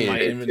kept eating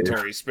my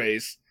inventory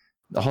space.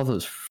 All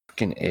those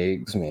fucking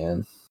eggs,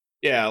 man.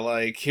 Yeah,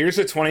 like, here's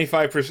a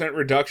 25%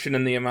 reduction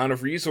in the amount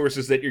of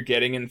resources that you're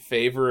getting in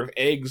favor of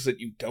eggs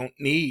that you don't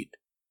need.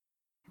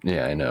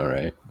 Yeah, I know,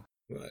 right?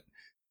 But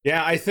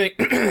yeah, I think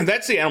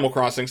that's the Animal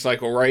Crossing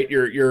cycle, right?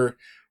 You're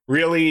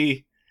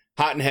really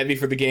hot and heavy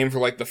for the game for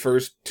like the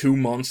first 2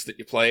 months that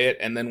you play it,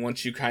 and then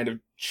once you kind of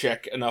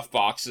check enough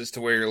boxes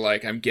to where you're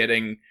like, I'm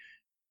getting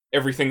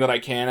everything that I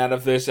can out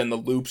of this, and the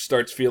loop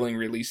starts feeling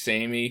really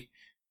samey.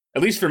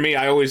 At least for me,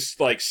 I always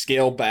like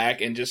scale back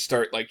and just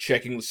start like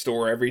checking the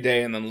store every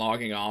day and then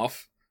logging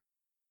off.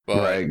 But,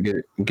 right,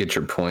 get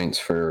your points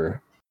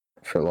for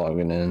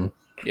logging in.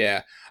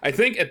 Yeah, I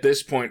think at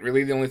this point,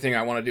 really the only thing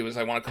I want to do is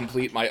I want to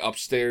complete my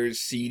upstairs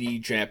seedy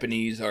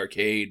Japanese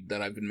arcade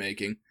that I've been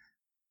making.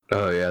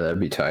 Oh yeah, that'd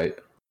be tight.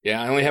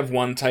 Yeah, I only have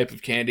one type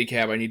of candy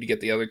cab. I need to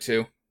get the other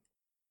 2.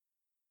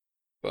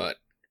 But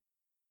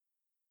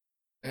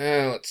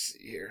let's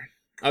see here.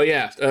 Oh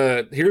yeah,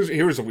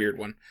 here's a weird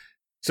one.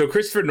 So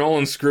Christopher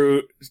Nolan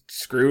screwed.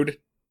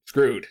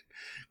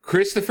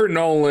 Christopher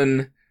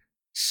Nolan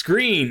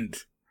screened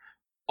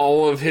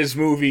all of his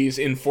movies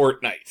in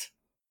Fortnite.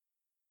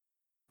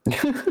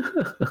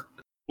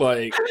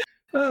 Like,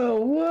 oh,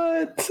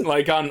 what?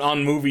 Like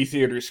on movie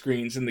theater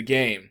screens in the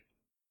game.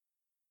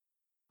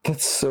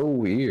 That's so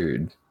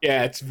weird.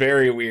 Yeah, it's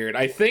very weird.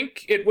 I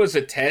think it was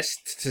a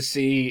test to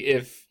see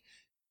if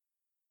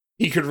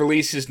he could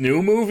release his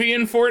new movie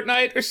in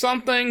Fortnite or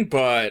something,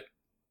 but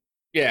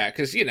yeah,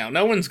 because, you know,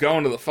 no one's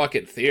going to the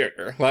fucking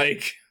theater.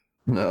 Like,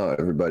 No,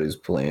 everybody's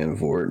playing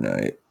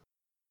Fortnite.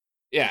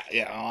 yeah,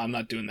 well, I'm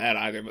not doing that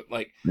either, but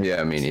like,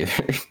 Yeah, me neither.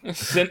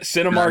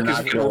 Cinemark I'm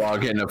not is gonna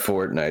log into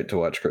Fortnite to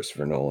watch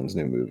Christopher Nolan's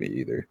new movie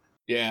either.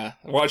 Yeah,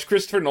 watch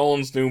Christopher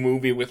Nolan's new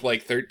movie with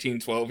like 13,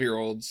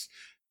 12-year-olds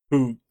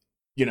who,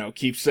 you know,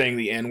 keep saying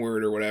the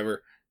N-word or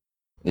whatever.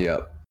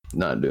 Yep,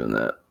 not doing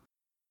that.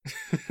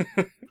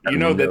 You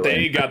know that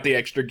they got the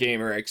extra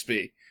gamer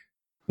XP.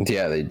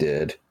 Yeah, they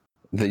did.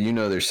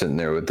 They're sitting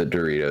there with the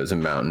Doritos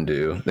and Mountain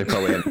Dew. They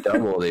probably have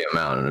double the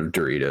amount of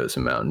Doritos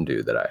and Mountain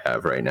Dew that I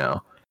have right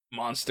now.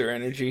 Monster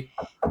Energy.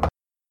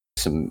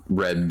 Some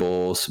Red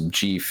Bull, some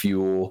G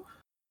Fuel.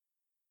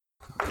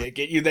 Yeah,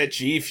 get you that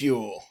G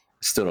Fuel.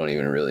 Still don't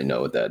even really know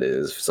what that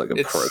is. It's like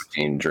a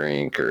protein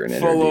drink or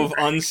an full of drink.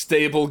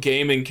 Unstable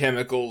gaming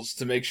chemicals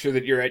to make sure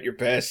that you're at your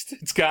best.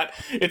 It's got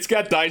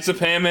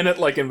diazepam in it,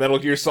 like in Metal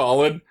Gear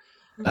Solid,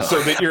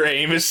 so that your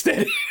aim is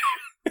steady.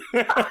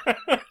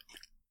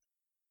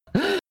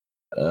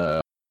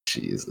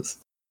 Jesus.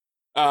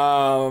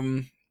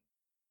 But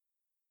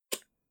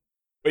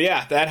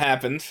yeah, that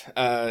happened.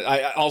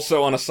 I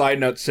also, on a side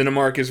note,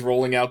 Cinemark is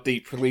rolling out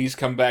the "Please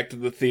Come Back to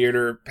the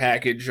Theater"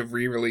 package of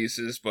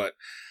re-releases, but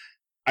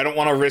I don't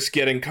want to risk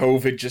getting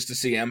COVID just to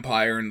see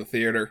Empire in the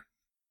theater.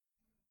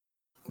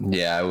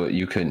 Yeah,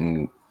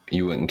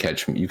 you wouldn't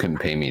catch me. You couldn't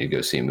pay me to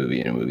go see a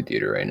movie in a movie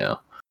theater right now.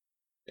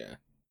 Yeah,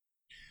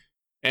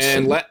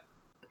 and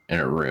in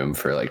a room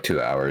for like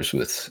 2 hours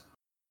with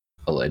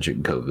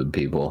alleged COVID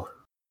people.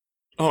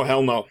 Oh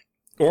hell no!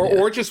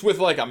 Or just with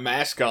like a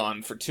mask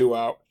on for 2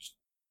 hours.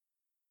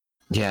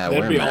 Yeah,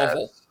 that'd be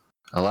awful.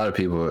 A lot of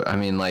people. I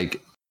mean,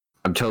 like,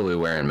 I'm totally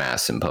wearing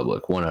masks in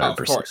public, 100%.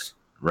 Of course,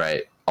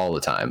 right, all the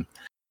time.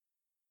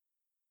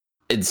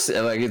 It's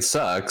like, it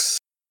sucks.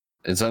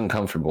 It's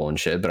uncomfortable and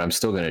shit, but I'm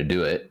still going to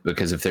do it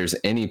because if there's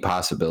any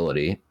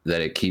possibility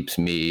that it keeps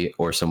me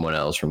or someone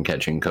else from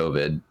catching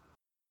COVID,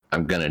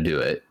 I'm going to do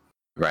it.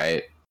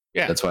 Right?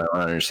 Yeah. That's why I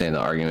don't understand the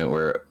argument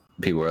where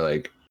people are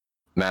like,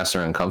 masks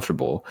are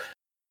uncomfortable,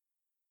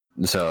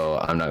 so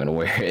I'm not going to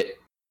wear it.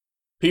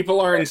 People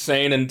are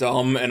insane and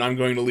dumb, and I'm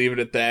going to leave it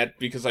at that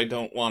because I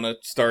don't want to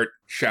start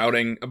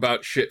shouting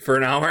about shit for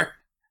an hour.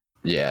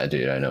 Yeah,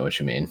 dude, I know what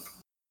you mean.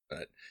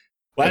 But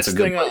last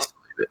thing,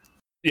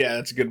 yeah,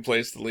 that's a good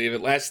place to leave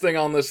it. Last thing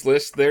on this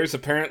list, there's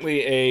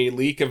apparently a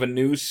leak of a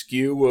new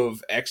SKU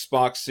of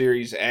Xbox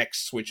Series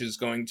X, which is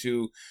going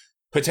to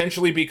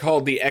potentially be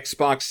called the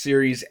Xbox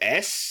Series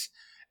S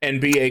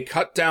and be a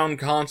cut-down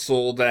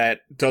console that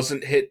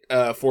doesn't hit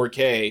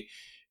 4K.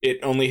 It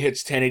only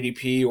hits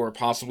 1080p or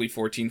possibly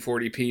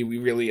 1440p. We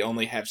really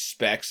only have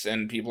specs,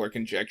 and people are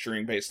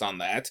conjecturing based on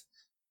that.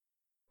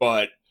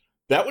 But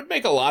that would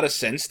make a lot of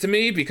sense to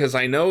me, because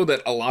I know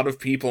that a lot of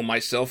people,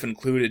 myself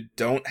included,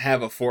 don't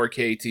have a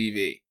 4K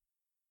TV.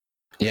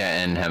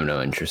 Yeah, and have no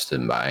interest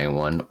in buying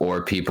one.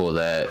 Or people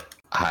that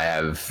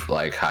have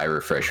like high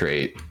refresh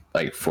rate,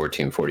 like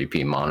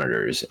 1440p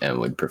monitors, and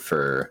would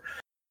prefer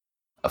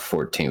a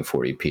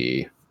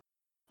 1440p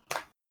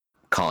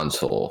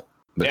console.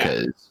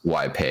 Because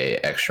why pay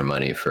extra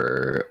money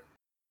for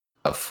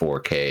a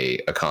 4K,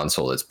 a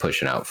console that's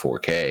pushing out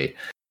 4K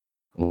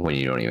when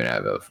you don't even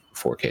have a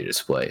 4K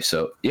display?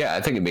 So yeah,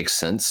 I think it makes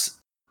sense.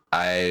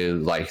 I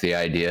like the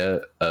idea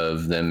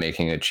of them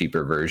making a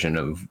cheaper version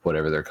of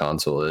whatever their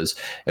console is.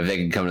 If they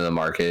can come to the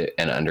market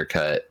and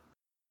undercut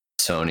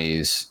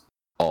Sony's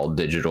all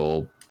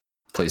digital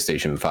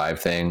PlayStation 5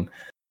 thing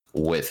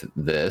with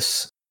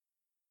this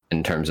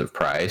in terms of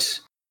price,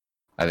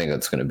 I think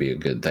that's going to be a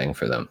good thing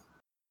for them.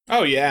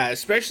 Oh yeah,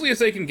 especially if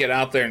they can get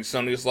out there and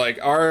Sony's like,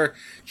 our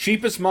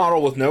cheapest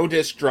model with no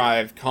disk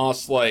drive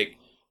costs like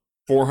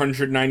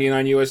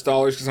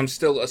 $499 because I'm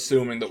still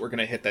assuming that we're going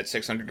to hit that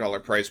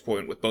 $600 price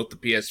point with both the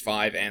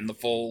PS5 and the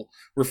full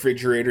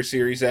refrigerator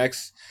Series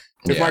X.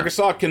 Because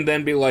Microsoft can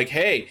then be like,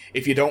 hey,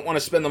 if you don't want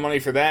to spend the money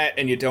for that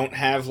and you don't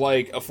have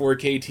like a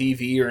 4K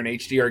TV or an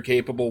HDR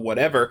capable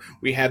whatever,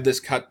 we have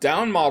this cut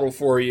down model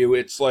for you.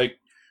 It's like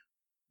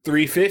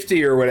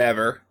 $350 or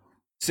whatever.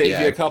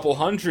 Save you a couple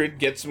hundred,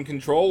 get some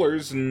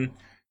controllers, and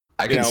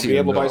I can see be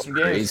able to buy some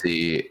games.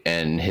 Crazy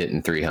and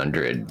hitting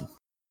 $300.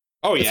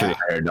 Oh yeah,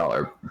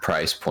 $300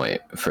 price point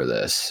for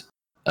this,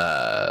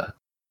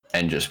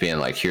 and just being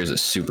like, here's a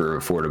super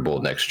affordable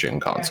next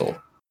gen console.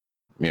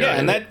 You know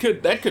and that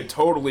could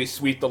totally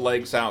sweep the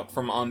legs out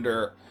from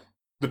under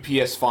the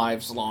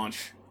PS5's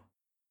launch.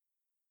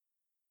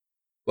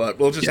 But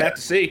we'll just have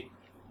to see.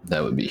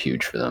 That would be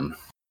huge for them.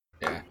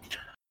 Yeah.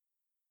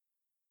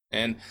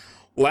 And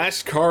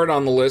last card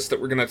on the list that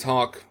we're going to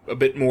talk a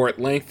bit more at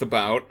length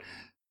about,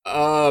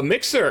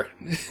 Mixer.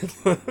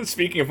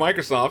 Speaking of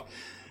Microsoft,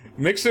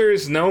 Mixer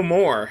is no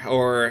more,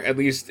 or at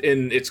least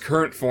in its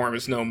current form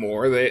is no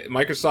more.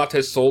 Microsoft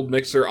has sold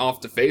Mixer off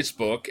to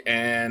Facebook,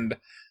 and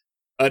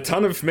a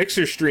ton of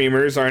Mixer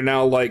streamers are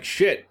now like,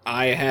 shit,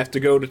 I have to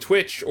go to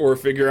Twitch or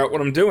figure out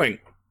what I'm doing.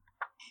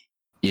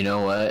 You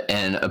know what?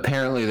 And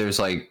apparently there's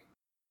like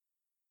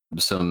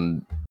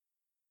some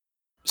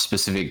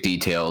specific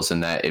details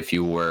in that if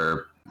you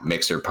were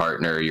Mixer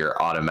partner,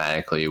 you're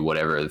automatically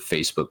whatever the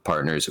Facebook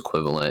partner's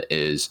equivalent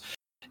is.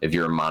 If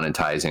you're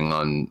monetizing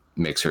on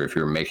Mixer, if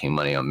you're making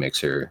money on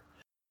Mixer,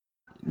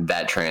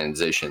 that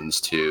transitions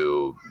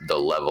to the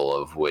level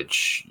of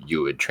which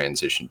you would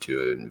transition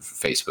to in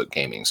Facebook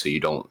gaming. So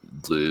you don't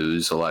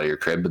lose a lot of your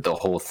cred. But the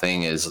whole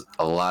thing is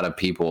a lot of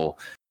people's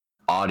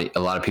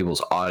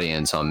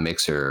audience on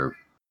Mixer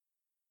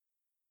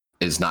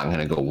is not going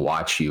to go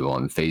watch you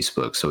on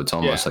Facebook. So it's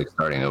almost like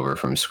starting over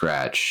from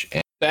scratch.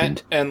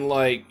 And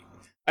like,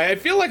 I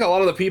feel like a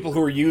lot of the people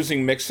who are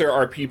using Mixer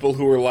are people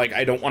who are like,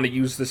 I don't want to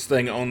use this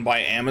thing owned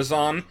by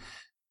Amazon.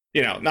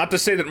 You know, not to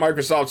say that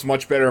Microsoft's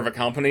much better of a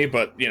company,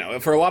 but, you know,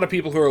 for a lot of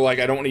people who are like,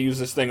 I don't want to use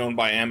this thing owned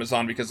by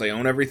Amazon because they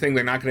own everything,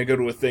 they're not going to go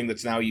to a thing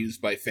that's now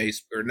used by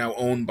Facebook, or now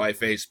owned by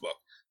Facebook.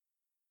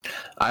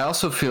 I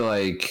also feel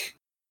like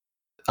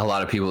a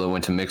lot of people that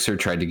went to Mixer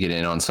tried to get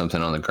in on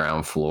something on the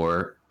ground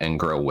floor and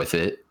grow with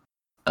it.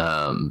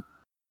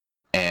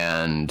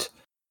 And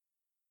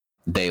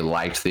they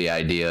liked the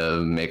idea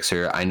of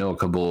Mixer. I know a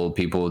couple of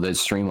people that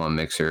stream on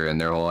Mixer, and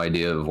their whole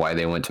idea of why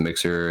they went to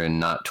Mixer and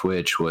not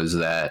Twitch was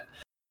that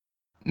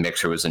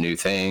Mixer was a new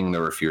thing.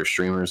 There were fewer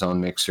streamers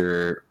on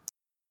Mixer.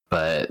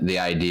 But the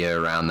idea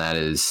around that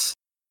is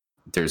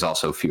there's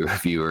also fewer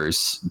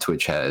viewers.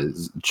 Twitch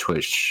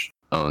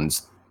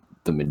owns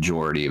the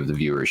majority of the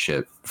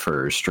viewership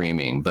for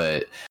streaming,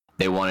 but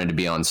they wanted to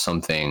be on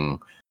something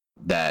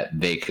that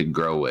they could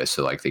grow with.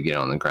 So like they get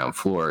on the ground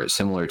floor,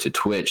 similar to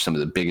Twitch. Some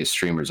of the biggest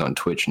streamers on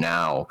Twitch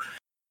now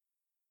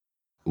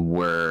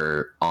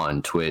were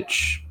on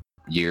Twitch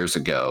years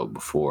ago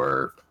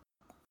before,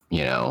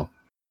 you know,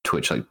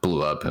 Twitch like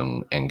blew up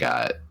and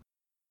got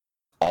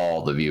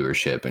all the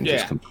viewership and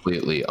just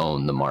completely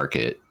owned the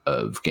market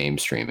of game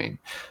streaming.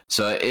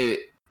 So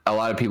a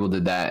lot of people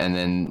did that, and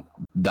then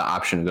the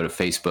option to go to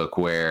Facebook,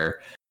 where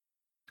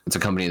it's a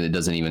company that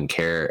doesn't even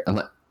care.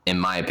 In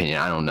my opinion,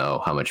 I don't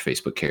know how much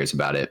Facebook cares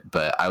about it,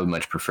 but I would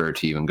much prefer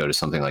to even go to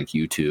something like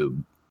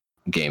YouTube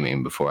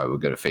gaming before I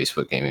would go to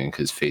Facebook gaming,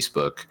 because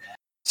Facebook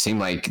seemed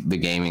like the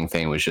gaming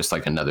thing was just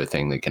like another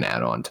thing they can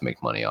add on to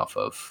make money off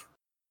of.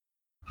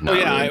 Well,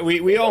 yeah,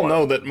 really. we all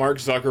know that Mark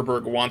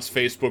Zuckerberg wants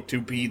Facebook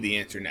to be the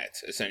internet,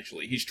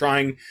 essentially. He's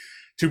trying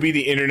to be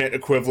the internet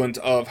equivalent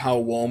of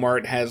how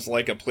Walmart has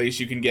like a place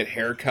you can get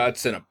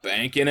haircuts and a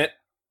bank in it.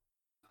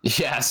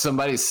 Yeah,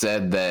 somebody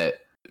said that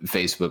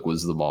Facebook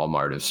was the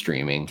Walmart of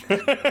streaming.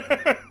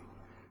 Yeah,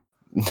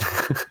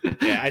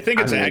 I think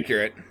it's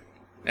accurate.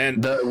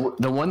 And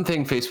the one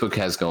thing Facebook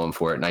has going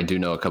for it, and I do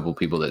know a couple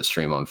people that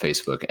stream on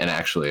Facebook and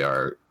actually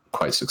are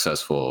quite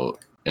successful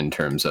in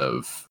terms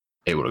of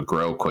able to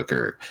grow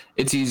quicker.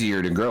 It's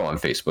easier to grow on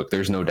Facebook.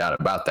 There's no doubt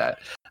about that.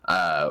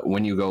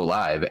 When you go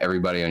live,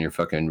 everybody on your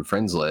fucking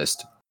friends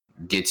list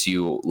gets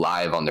you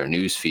live on their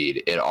news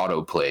feed. It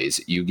auto plays.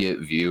 You get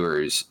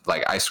viewers.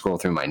 Like, I scroll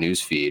through my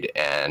news feed,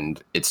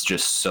 and it's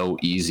just so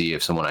easy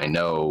if someone I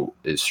know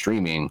is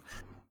streaming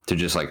to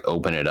just like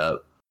open it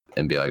up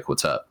and be like,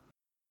 what's up?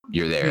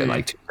 You're there in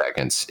like 2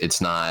 seconds.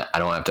 It's not, I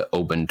don't have to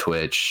open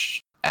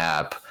Twitch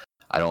app.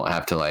 I don't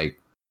have to like,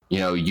 you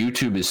know,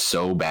 YouTube is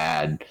so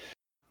bad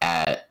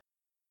at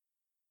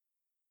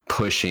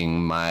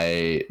pushing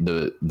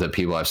the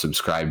people I've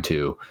subscribed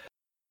to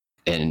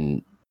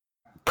and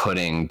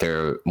putting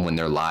when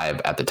they're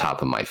live at the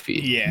top of my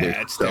feed. Yeah,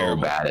 they're it's so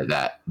terrible. bad at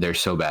that. They're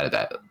so bad at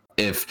that.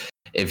 If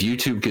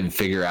YouTube could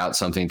figure out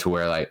something to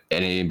where like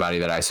anybody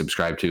that I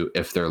subscribe to,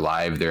 if they're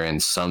live, they're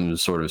in some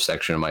sort of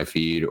section of my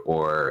feed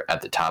or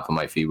at the top of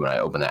my feed when I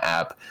open the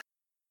app,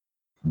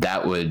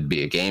 that would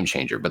be a game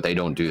changer. But they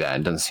don't do that.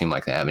 It doesn't seem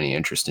like they have any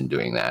interest in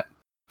doing that.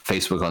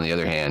 Facebook, on the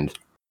other hand,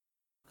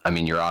 I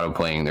mean, you're auto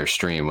playing their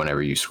stream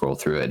whenever you scroll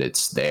through it.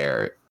 It's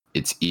there.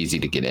 It's easy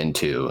to get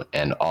into.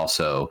 And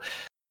also,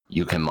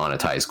 you can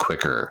monetize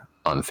quicker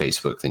on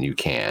Facebook than you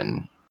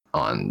can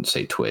on,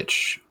 say,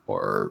 Twitch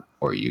or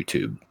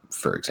YouTube,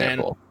 for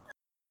example.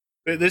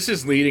 And this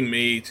is leading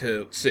me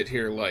to sit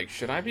here like,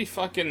 should I be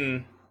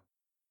fucking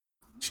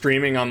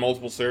streaming on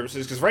multiple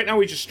services? Because right now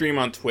we just stream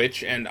on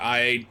Twitch, and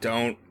I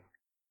don't...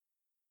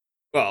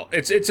 Well,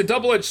 it's a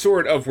double-edged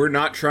sword of we're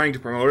not trying to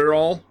promote it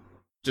all,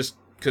 just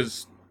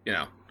because, you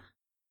know,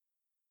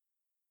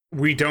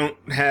 we don't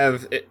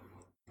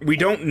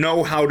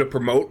know how to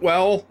promote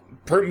well.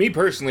 Me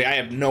personally, I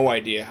have no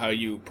idea how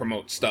you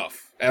promote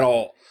stuff at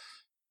all.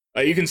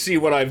 You can see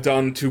what I've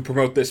done to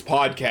promote this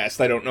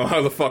podcast. I don't know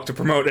how the fuck to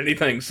promote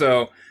anything.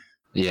 So,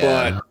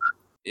 yeah. But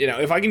you know,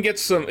 if I can get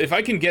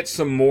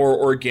some more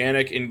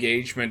organic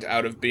engagement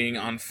out of being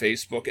on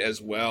Facebook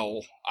as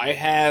well. I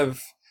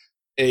have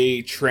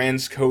a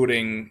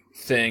transcoding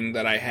thing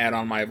that I had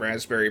on my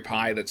Raspberry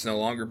Pi that's no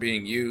longer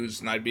being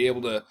used, and I'd be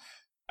able to...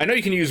 I know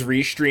you can use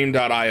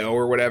Restream.io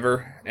or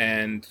whatever,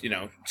 and, you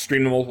know,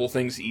 stream to multiple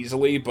things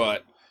easily,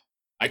 but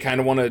I kind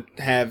of want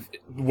to have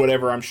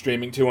whatever I'm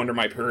streaming to under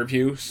my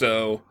purview,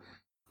 so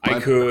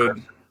I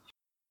could...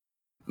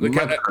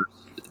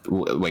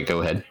 Wait,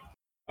 go ahead.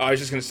 I was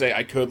just going to say,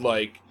 I could,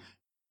 like,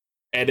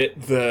 edit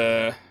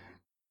the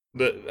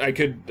I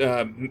could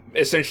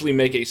essentially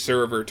make a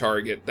server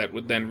target that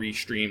would then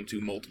restream to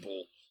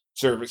multiple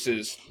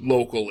services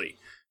locally.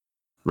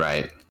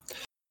 Right.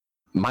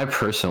 My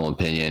personal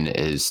opinion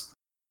is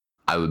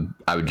I would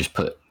just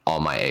put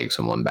all my eggs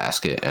in one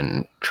basket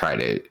and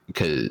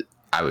because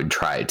I would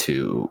try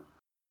to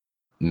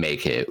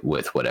make it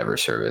with whatever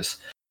service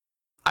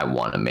I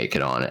want to make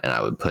it on, and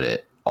I would put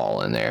it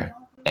all in there.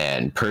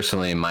 And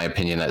personally, in my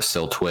opinion, that's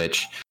still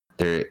Twitch.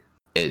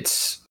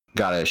 It's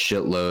got a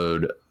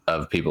shitload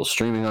of people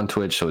streaming on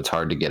Twitch, so it's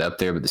hard to get up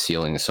there, but the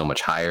ceiling is so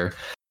much higher.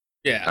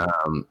 Yeah.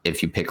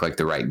 If you pick like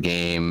the right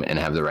game and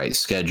have the right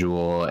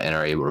schedule and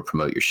are able to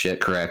promote your shit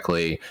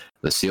correctly,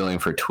 the ceiling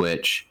for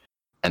Twitch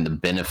and the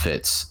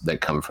benefits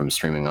that come from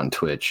streaming on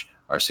Twitch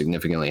are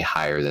significantly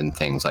higher than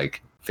things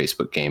like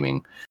Facebook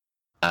gaming.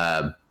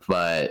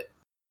 But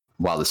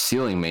while the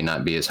ceiling may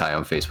not be as high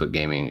on Facebook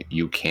gaming,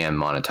 you can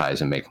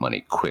monetize and make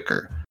money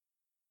quicker.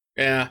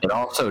 Yeah. It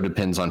also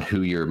depends on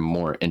who you're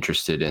more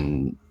interested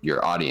in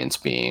your audience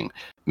being.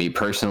 Me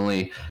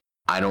personally,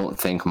 I don't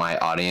think my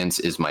audience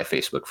is my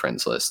Facebook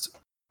friends list.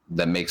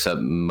 That makes up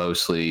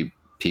mostly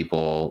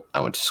people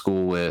I went to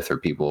school with or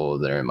people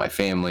that are in my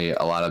family.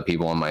 A lot of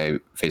people on my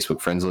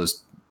Facebook friends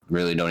list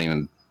really don't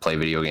even play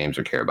video games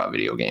or care about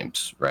video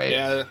games, right?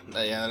 Yeah,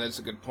 that's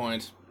a good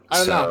point. I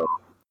don't know.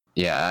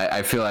 Yeah,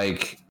 I feel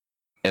like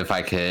if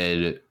I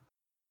could,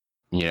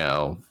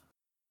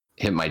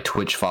 hit my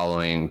Twitch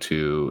following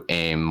to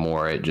aim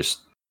more at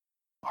just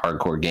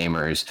hardcore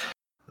gamers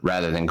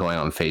rather than going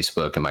on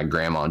Facebook and my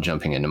grandma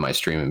jumping into my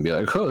stream and be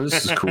like, oh,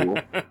 this is cool.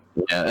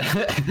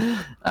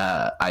 Yeah.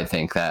 I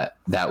think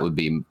that would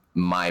be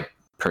my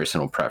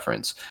personal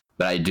preference.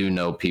 But I do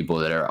know people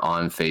that are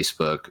on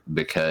Facebook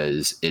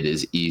because it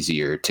is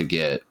easier to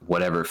get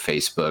whatever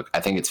Facebook, I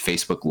think it's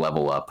Facebook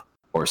Level Up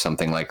or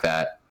something like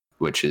that,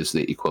 which is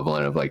the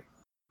equivalent of like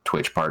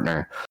Twitch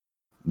partner,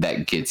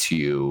 that gets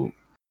you,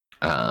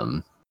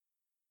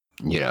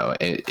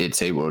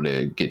 it's able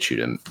to get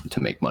you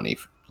to make money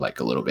like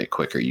a little bit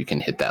quicker. You can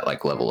hit that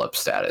like level up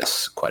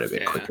status quite a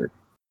bit quicker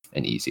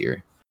and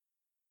easier.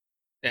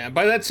 Yeah,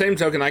 by that same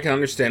token, I can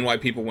understand why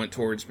people went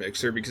towards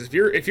Mixer, because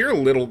if you're a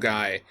little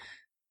guy,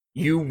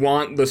 you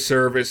want the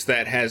service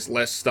that has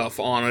less stuff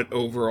on it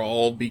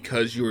overall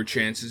because your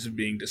chances of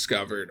being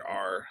discovered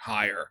are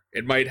higher.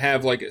 It might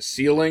have like a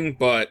ceiling,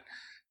 but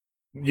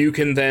you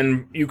could have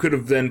then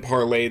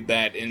parlayed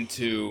that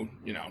into,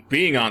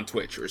 being on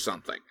Twitch or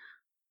something.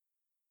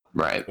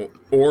 Right.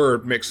 Or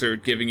Mixer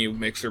giving you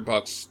Mixer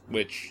bucks,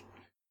 which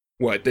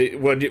what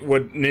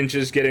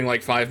Ninja's getting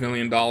like $5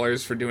 million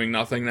for doing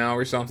nothing now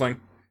or something?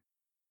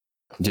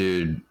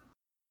 Dude,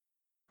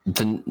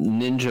 the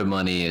Ninja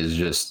money is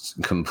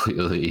just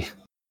completely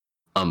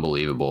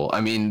unbelievable.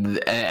 I mean,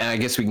 and I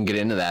guess we can get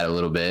into that a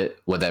little bit,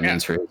 what that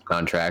means for his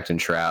contract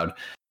and Shroud.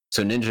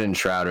 So Ninja and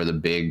Shroud are the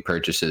big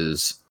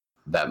purchases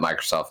that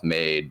Microsoft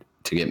made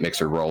to get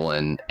Mixer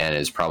rolling, and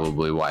is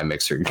probably why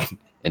Mixer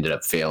ended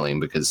up failing,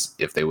 because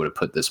if they would have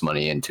put this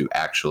money into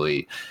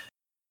actually,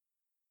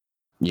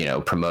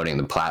 promoting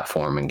the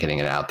platform and getting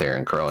it out there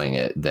and growing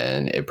it,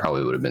 then it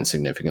probably would have been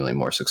significantly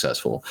more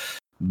successful.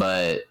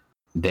 But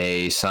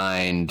they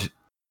signed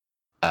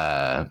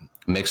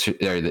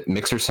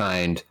Mixer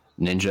signed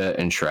Ninja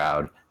and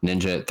Shroud.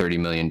 Ninja at $30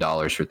 million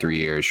for 3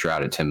 years,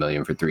 Shroud at $10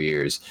 million for 3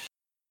 years.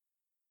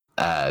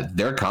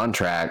 Their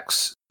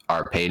contracts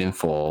are paid in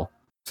full.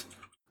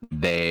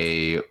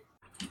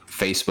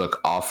 Facebook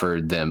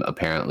offered them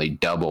apparently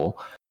double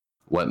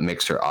what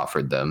Mixer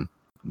offered them.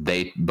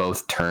 They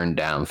both turned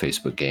down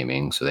Facebook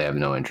Gaming, so they have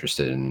no interest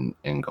in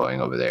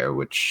going over there,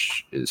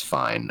 which is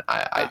fine.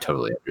 I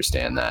totally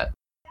understand that.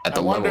 At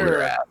the level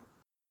they're at.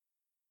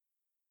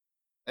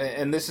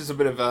 And this is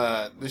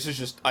this is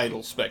just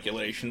idle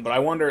speculation, but I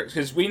wonder,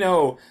 because we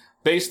know,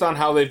 based on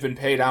how they've been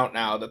paid out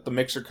now, that the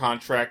Mixer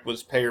contract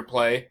was pay or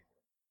play.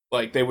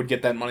 Like, they would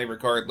get that money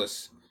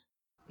regardless.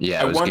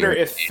 Yeah, I wonder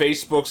if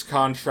Facebook's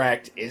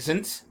contract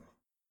isn't.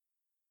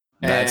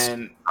 That's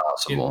and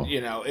possible.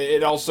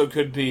 It also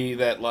could be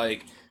that,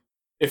 like,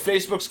 if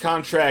Facebook's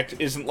contract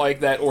isn't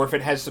like that, or if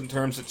it has some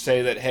terms that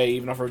say that, hey,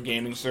 even if our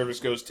gaming service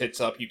goes tits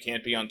up, you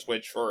can't be on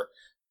Twitch for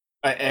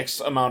X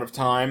amount of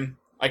time,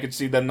 I could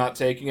see them not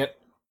taking it.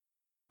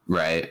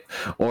 Right.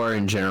 Or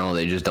in general,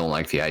 they just don't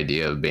like the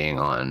idea of being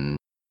on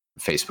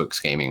Facebook's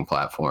gaming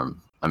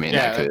platform. I mean,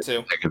 that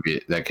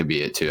could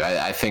be it too.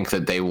 I think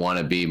that they want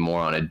to be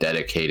more on a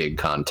dedicated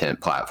content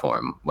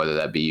platform, whether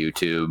that be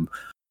YouTube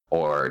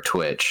or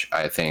Twitch.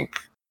 I think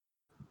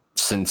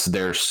since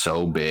they're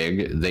so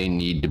big, they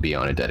need to be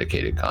on a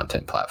dedicated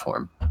content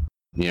platform.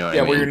 You know what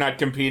I mean? Where you're not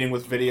competing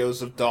with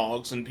videos of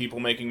dogs and people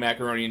making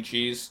macaroni and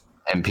cheese.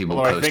 And people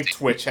posting, I think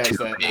Twitch has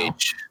that now.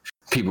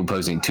 People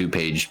posting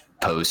 2-page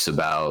posts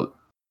about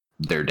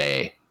their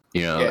day.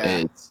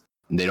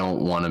 They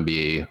don't want to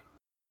be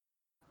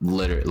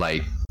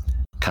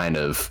kind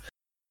of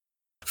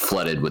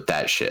flooded with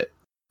that shit.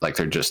 Like,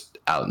 they're just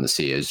out in the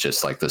sea is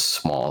just like this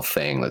small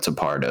thing that's a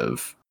part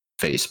of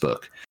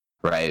Facebook,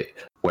 right?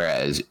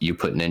 Whereas you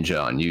put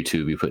Ninja on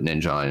YouTube, you put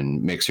Ninja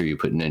on Mixer, you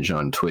put Ninja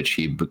on Twitch,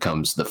 he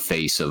becomes the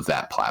face of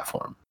that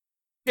platform.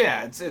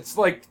 Yeah, it's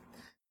like,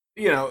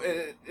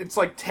 it's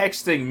like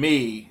texting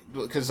me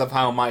because of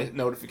how my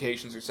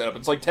notifications are set up.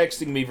 It's like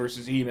texting me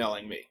versus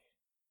emailing me.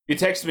 You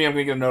text me, I'm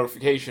going to get a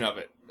notification of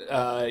it.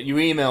 You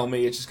email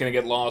me, it's just going to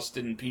get lost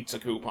in pizza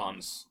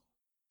coupons.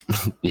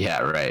 Yeah,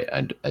 right.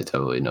 I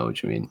totally know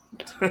what you mean.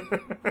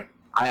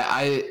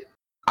 I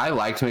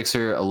liked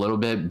Mixer a little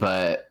bit,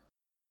 but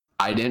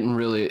I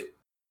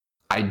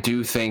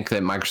do think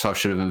that Microsoft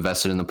should have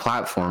invested in the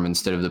platform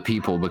instead of the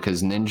people,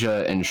 because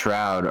Ninja and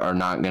Shroud are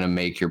not going to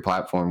make your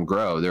platform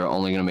grow. They're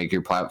only going to make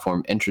your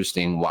platform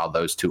interesting while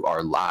those two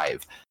are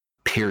live,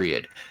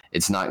 period.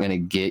 It's not going to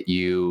get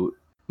you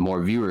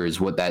more viewers.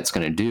 What that's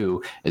going to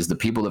do is the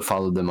people that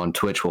follow them on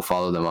Twitch will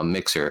follow them on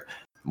Mixer.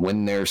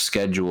 When they're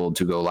scheduled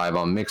to go live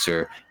on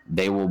Mixer,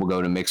 they will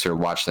go to Mixer,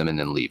 watch them, and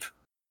then leave.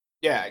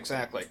 Yeah,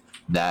 exactly.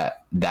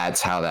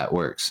 That's how that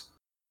works.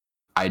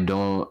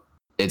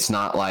 It's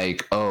not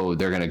like, oh,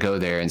 they're going to go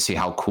there and see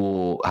how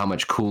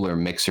much cooler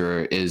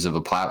Mixer is of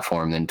a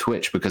platform than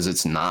Twitch, because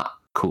it's not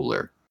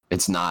cooler.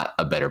 It's not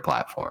a better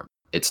platform.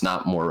 It's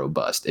not more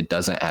robust. It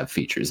doesn't have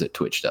features that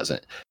Twitch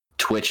doesn't.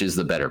 Twitch is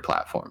the better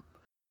platform,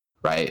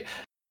 right?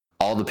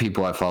 All the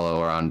people I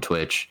follow are on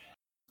Twitch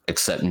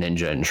except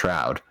Ninja and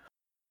Shroud.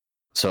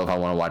 So if I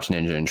want to watch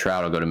Ninja and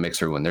Shroud, I'll go to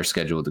Mixer when they're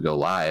scheduled to go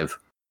live,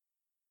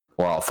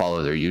 or I'll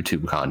follow their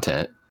YouTube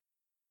content.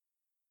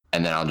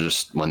 And then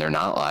when they're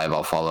not live,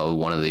 I'll follow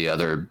one of the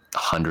other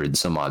 100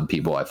 some odd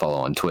people I follow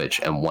on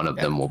Twitch, and one of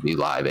them will be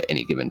live at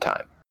any given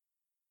time.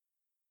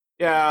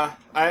 Yeah,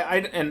 I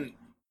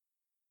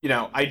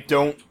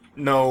don't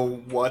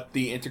know what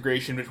the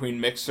integration between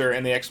Mixer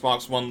and the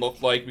Xbox One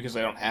looked like because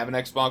I don't have an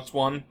Xbox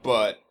One,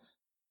 but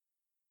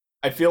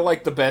I feel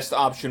like the best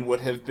option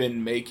would have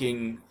been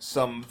making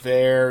some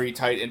very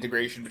tight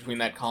integration between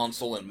that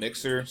console and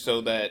Mixer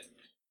so that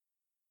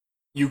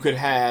you could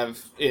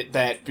have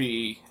that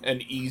be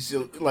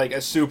a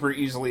super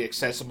easily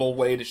accessible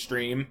way to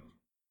stream.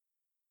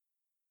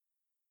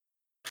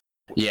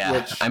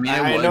 Yeah, I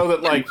know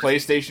that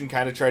PlayStation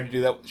kind of tried to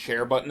do that with the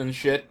share button and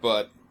shit,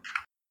 but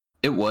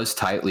it was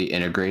tightly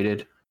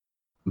integrated.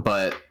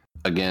 But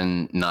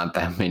again, not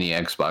that many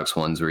Xbox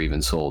Ones were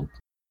even sold.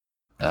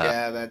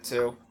 Yeah, that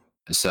too.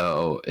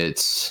 So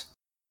it's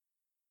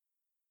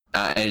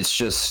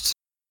just,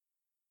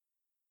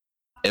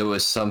 it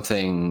was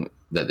something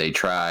that they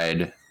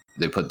tried.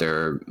 They put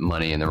their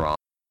money in the wrong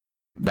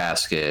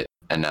basket,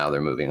 and now they're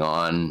moving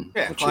on.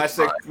 Yeah,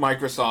 classic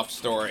Microsoft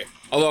story.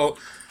 Although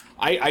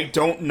I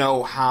don't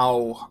know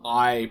how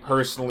I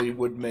personally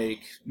would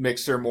make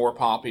Mixer more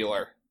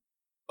popular.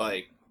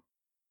 Like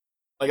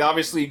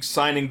obviously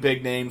signing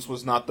big names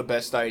was not the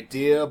best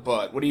idea,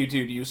 but what do? Do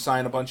you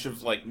sign a bunch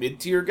of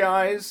mid-tier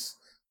guys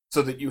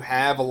so that you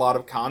have a lot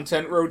of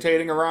content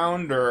rotating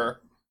around,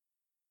 or?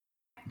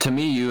 To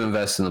me, you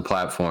invest in the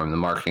platform, the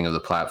marketing of the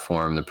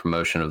platform, the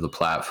promotion of the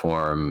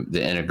platform,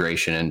 the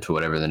integration into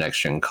whatever the next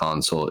gen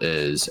console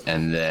is,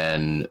 and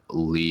then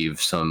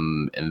leave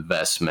some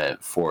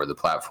investment for the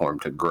platform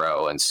to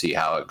grow and see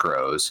how it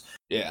grows.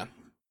 Yeah.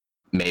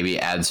 Maybe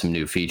add some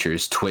new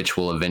features. Twitch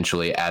will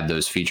eventually add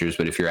those features,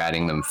 but if you're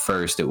adding them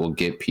first, it will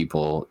get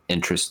people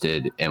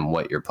interested in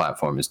what your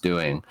platform is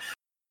doing.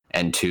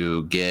 And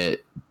to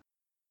get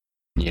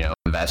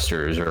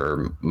investors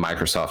or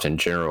Microsoft in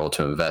general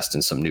to invest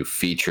in some new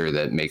feature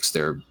that makes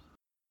their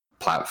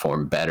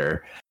platform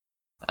better,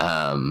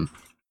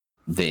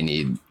 they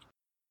need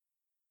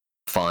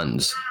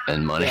funds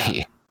and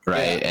money,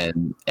 right? Yeah.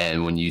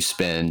 And when you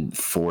spend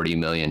 $40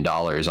 million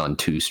on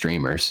 2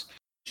 streamers,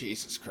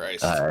 Jesus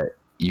Christ,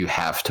 you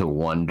have to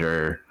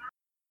wonder.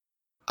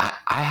 I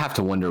have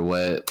to wonder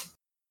what.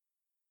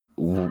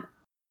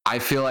 I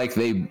feel like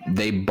they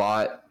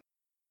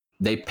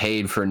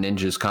paid for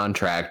Ninja's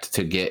contract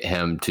to get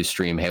him to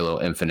stream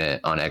Halo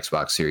Infinite on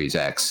Xbox Series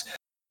X,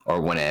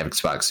 or when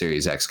Xbox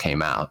Series X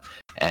came out,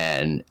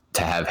 and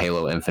to have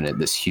Halo Infinite,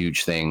 this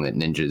huge thing that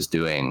Ninja's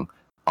doing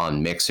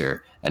on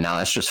Mixer, and now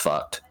that's just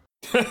fucked.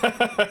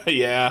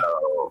 Yeah.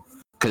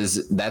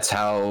 Because that's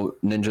how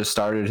Ninja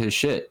started his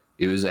shit.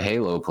 He was a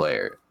Halo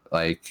player.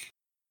 That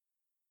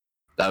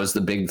was the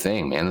big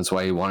thing, man. That's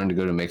why he wanted to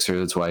go to Mixer.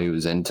 That's why he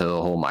was into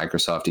the whole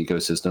Microsoft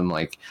ecosystem.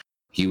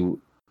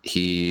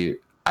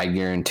 I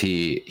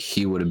guarantee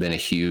he would have been a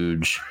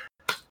huge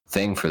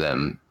thing for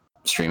them,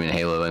 streaming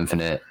Halo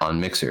Infinite on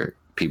Mixer.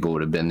 People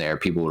would have been there.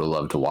 People would have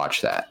loved to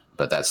watch that.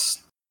 But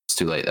it's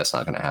too late. That's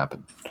not going to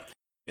happen.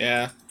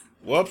 Yeah.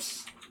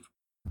 Whoops.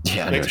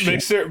 Yeah.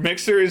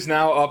 Mixer is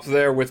now up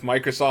there with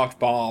Microsoft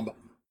Bob.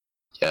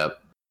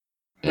 Yep.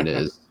 It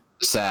is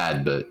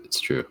sad, but it's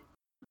true.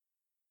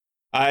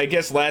 I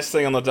guess last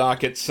thing on the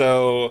docket.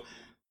 So,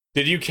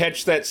 did you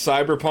catch that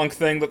Cyberpunk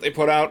thing that they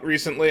put out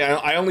recently?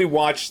 I only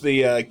watched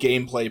the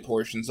gameplay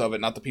portions of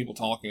it, not the people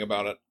talking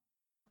about it.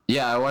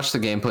 Yeah, I watched the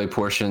gameplay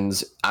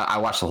portions. I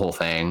watched the whole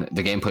thing.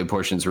 The gameplay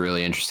portions were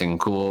really interesting and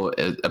cool.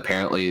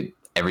 Apparently,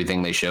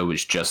 everything they showed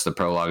was just the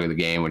prologue of the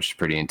game, which is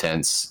pretty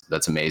intense.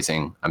 That's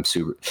amazing.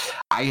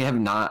 I have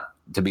not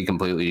to be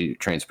completely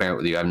transparent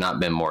with you, I've not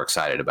been more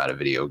excited about a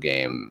video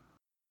game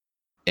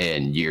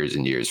in years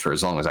and years, for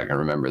as long as I can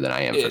remember, than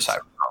I am for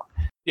Cyberpunk.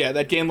 Yeah,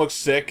 that game looks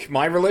sick.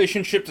 My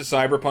relationship to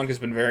Cyberpunk has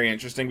been very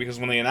interesting because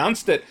when they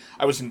announced it,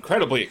 I was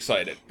incredibly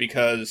excited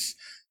because,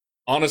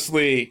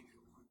 honestly,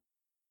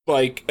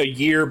 like a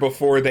year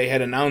before they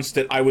had announced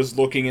it, I was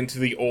looking into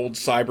the old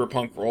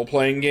Cyberpunk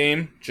role-playing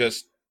game,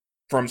 just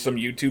from some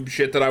YouTube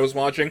shit that I was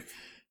watching.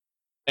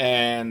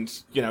 And,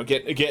 you know,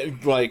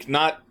 get like,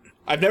 not...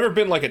 I've never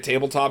been like a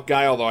tabletop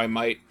guy, although I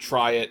might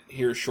try it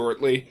here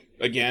shortly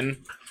again.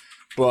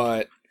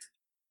 But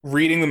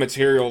reading the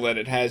material that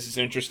it has is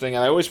interesting,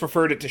 and I always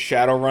preferred it to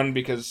Shadowrun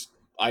because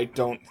I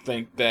don't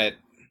think that...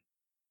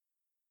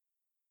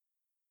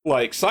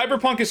 Like,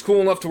 Cyberpunk is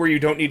cool enough to where you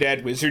don't need to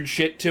add wizard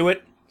shit to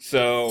it,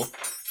 so...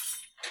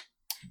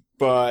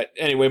 But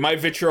anyway, my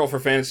vitriol for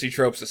fantasy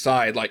tropes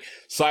aside, like,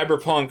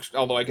 Cyberpunk,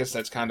 although I guess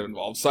that's kind of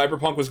involved,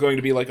 Cyberpunk was going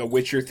to be like a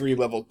Witcher 3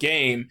 level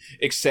game,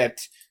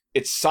 except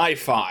it's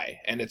sci-fi,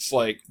 and it's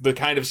like the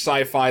kind of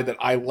sci-fi that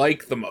I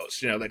like the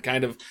most, you know, that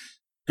kind of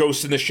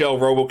Ghost in the Shell,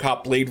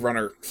 RoboCop, Blade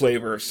Runner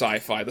flavor of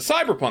sci-fi, the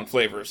Cyberpunk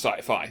flavor of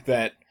sci-fi,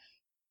 that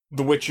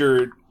The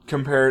Witcher,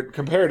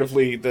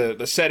 comparatively,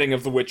 the setting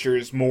of The Witcher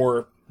is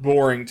more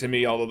boring to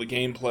me, although the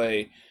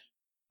gameplay,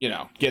 you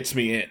know, gets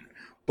me in.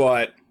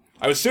 But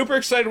I was super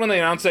excited when they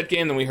announced that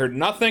game, then we heard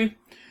nothing,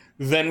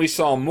 then we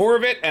saw more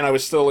of it, and I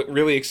was still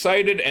really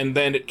excited, and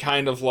then it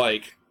kind of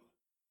like...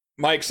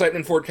 My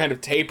excitement for it kind of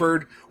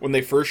tapered when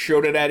they first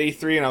showed it at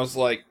E3, and I was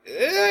like,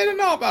 I don't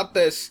know about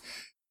this.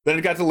 Then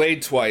it got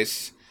delayed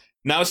twice.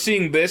 Now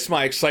seeing this,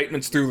 my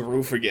excitement's through the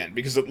roof again,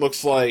 because it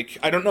looks like...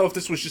 I don't know if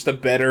this was just a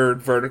better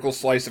vertical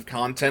slice of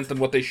content than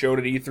what they showed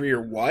at E3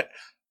 or what,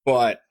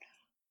 but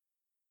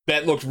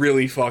that looked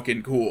really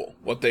fucking cool,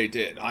 what they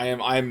did.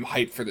 I'm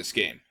hyped for this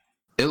game.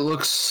 It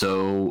looks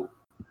so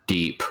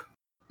deep,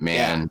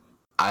 man.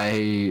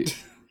 Yeah.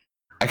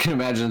 I can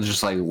imagine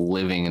just like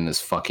living in this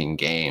fucking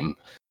game.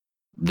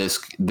 This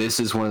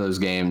is one of those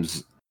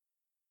games,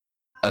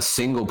 a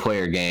single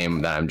player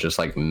game that I'm just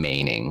like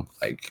maining.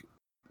 Like,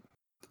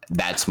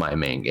 that's my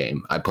main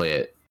game. I play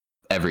it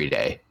every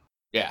day.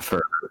 Yeah.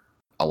 For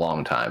a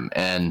long time.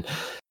 And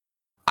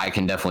I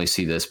can definitely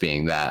see this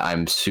being that.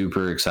 I'm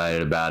super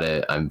excited about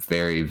it. I'm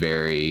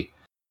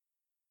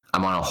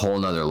I'm on a whole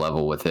nother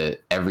level with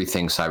it.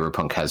 Everything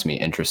Cyberpunk has me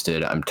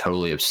interested. I'm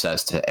totally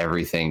obsessed to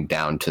everything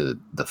down to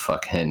the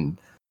fucking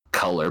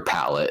color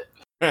palette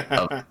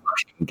of the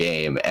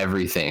game.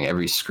 Everything,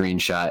 every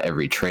screenshot,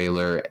 every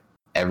trailer,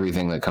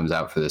 everything that comes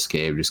out for this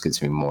game just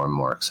gets me more and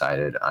more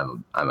excited.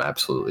 I'm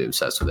absolutely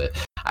obsessed with it.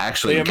 I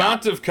actually the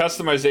amount of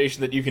customization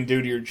that you can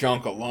do to your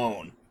junk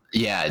alone.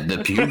 Yeah,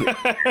 the puberty.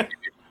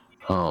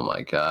 Oh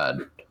my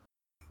god.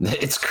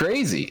 It's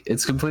crazy.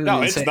 It's completely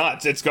insane. It's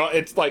nuts.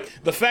 It's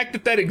like the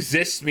fact that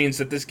exists means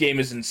that this game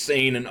is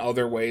insane in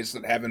other ways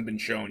that haven't been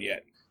shown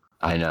yet.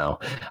 I know.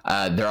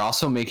 They're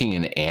also making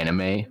an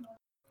anime,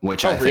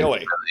 which I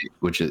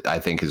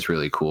think is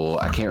really cool.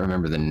 I can't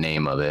remember the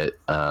name of it.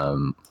 Let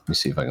me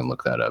see if I can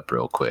look that up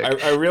real quick.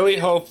 I really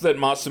hope that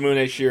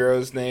Masamune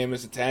Shiro's name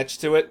is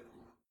attached to it.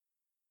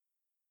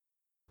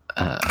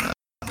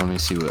 Let me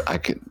see what I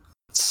could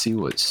see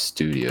what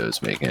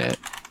studio's making it.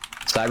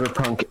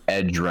 Cyberpunk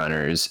Edge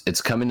Runners.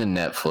 It's coming to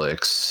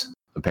Netflix,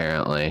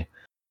 apparently.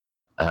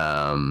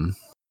 I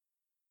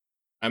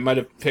might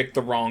have picked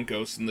the wrong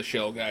Ghost in the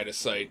Shell guy to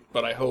cite,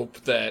 but I hope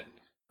that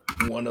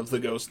one of the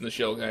Ghost in the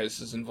Shell guys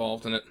is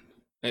involved in it.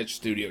 It's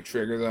Studio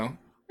Trigger, though.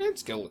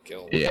 It's Kill la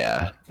Kill.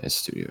 Yeah, it's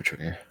Studio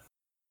Trigger.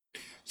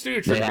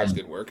 Studio Trigger does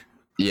good work.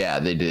 Yeah,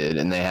 they did,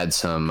 and they had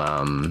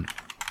some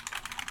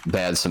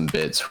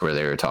bits where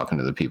they were talking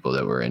to the people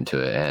that were into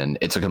it, and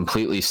it's a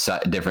completely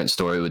different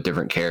story with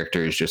different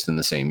characters just in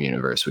the same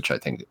universe, which I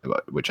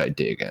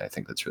dig, and I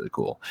think that's really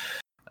cool.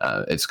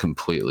 It's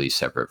completely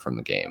separate from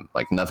the game.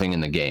 Like, nothing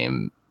in the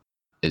game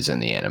is in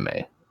the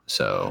anime.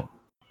 So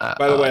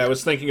by the way, I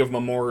was thinking of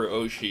Mamoru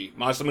Oshii.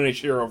 Masamune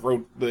Shirow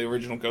wrote the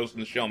original Ghost in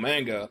the Shell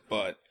manga,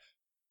 but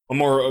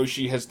Mamoru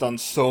Oshii has done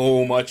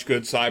so much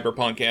good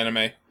cyberpunk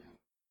anime.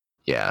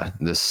 Yeah,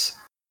 this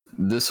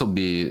will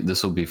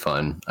be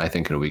fun. I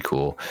think it'll be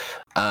cool.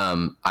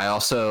 I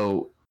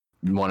also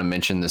want to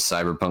mention the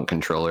Cyberpunk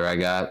controller I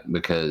got,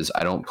 because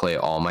I don't play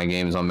all my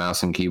games on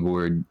mouse and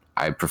keyboard.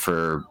 I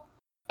prefer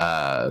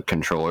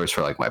controllers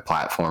for like my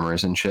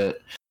platformers and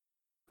shit.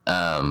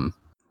 And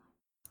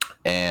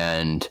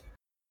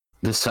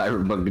the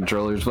Cyberpunk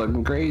controller is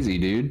fucking crazy,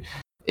 dude.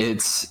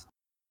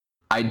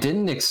 I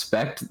didn't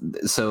expect,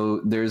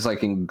 so there's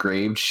like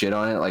engraved shit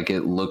on it, like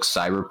it looks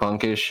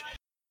cyberpunkish.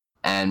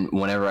 And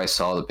whenever I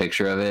saw the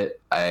picture of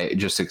it, I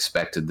just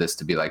expected this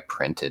to be like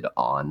printed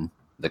on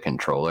the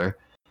controller,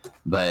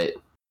 but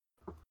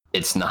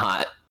it's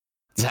not.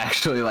 It's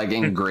actually like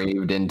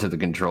engraved into the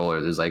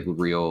controller. There's like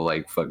real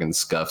like fucking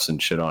scuffs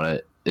and shit on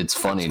it. It's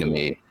funny to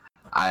me.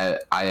 I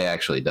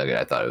actually dug it.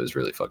 I thought it was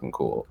really fucking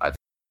cool.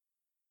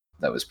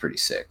 That was pretty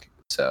sick.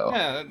 So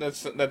yeah,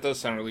 that does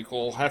sound really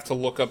cool. I'll have to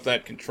look up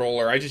that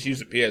controller. I just use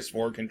a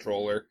PS4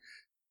 controller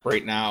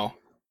right now.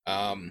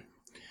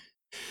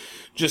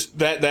 just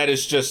that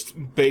is just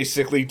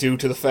basically due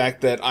to the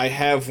fact that I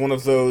have one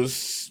of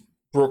those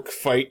Brook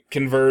Fight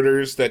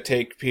converters that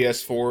take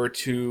PS4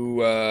 to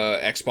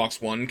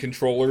Xbox One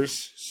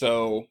controllers,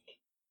 so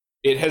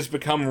it has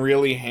become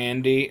really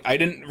handy. I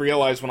didn't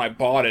realize when I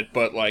bought it,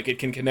 but like it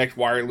can connect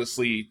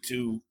wirelessly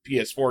to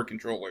PS4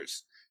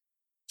 controllers.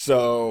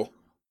 So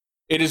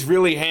it is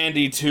really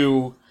handy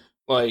to,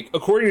 like,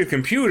 according to the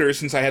computer,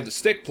 since I have the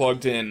stick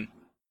plugged in,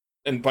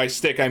 and by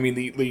stick I mean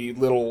the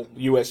little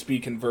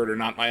USB converter,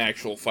 not my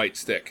actual fight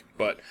stick,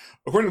 but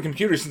according to the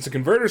computer, since the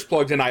converter's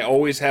plugged in, I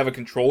always have a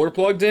controller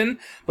plugged in,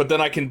 but then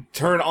I can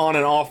turn on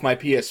and off my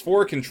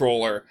PS4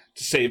 controller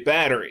to save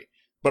battery.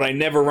 But I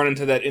never run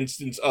into that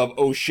instance of,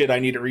 oh shit, I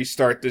need to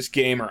restart this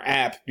game or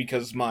app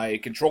because my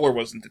controller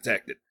wasn't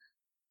detected.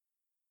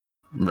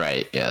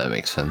 Right, yeah, that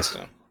makes sense.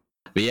 So.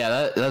 But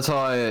yeah, that's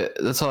all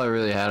I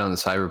really had on the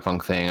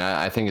Cyberpunk thing.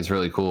 I think it's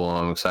really cool.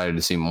 I'm excited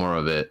to see more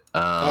of it.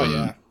 Oh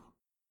yeah.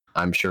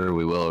 I'm sure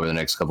we will over the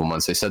next couple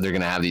months. They said they're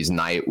going to have these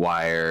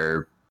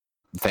Nightwire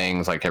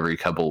things like every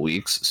couple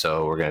weeks,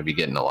 so we're going to be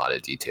getting a lot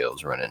of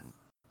details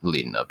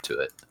leading up to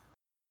it.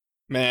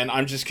 Man,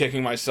 I'm just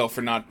kicking myself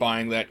for not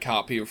buying that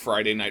copy of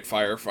Friday Night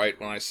Firefight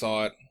when I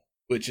saw it,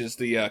 which is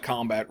the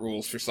combat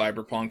rules for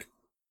Cyberpunk.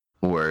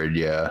 Word,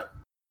 yeah.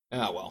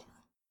 Ah, well.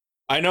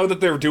 I know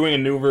that they're doing a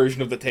new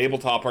version of the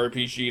tabletop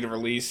RPG to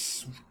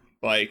release,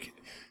 like,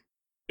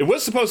 it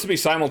was supposed to be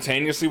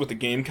simultaneously with the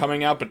game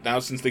coming out, but now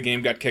since the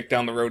game got kicked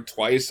down the road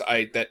twice,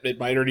 that it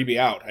might already be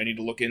out. I need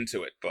to look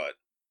into it, but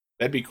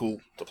that'd be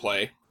cool to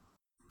play.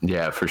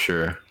 Yeah, for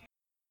sure.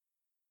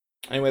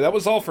 Anyway, that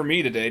was all for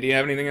me today. Do you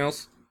have anything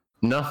else?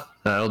 No,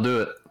 that'll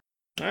do it.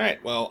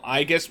 Alright, well,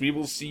 I guess we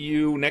will see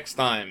you next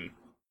time.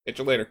 Catch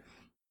you later.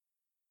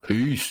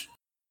 Peace.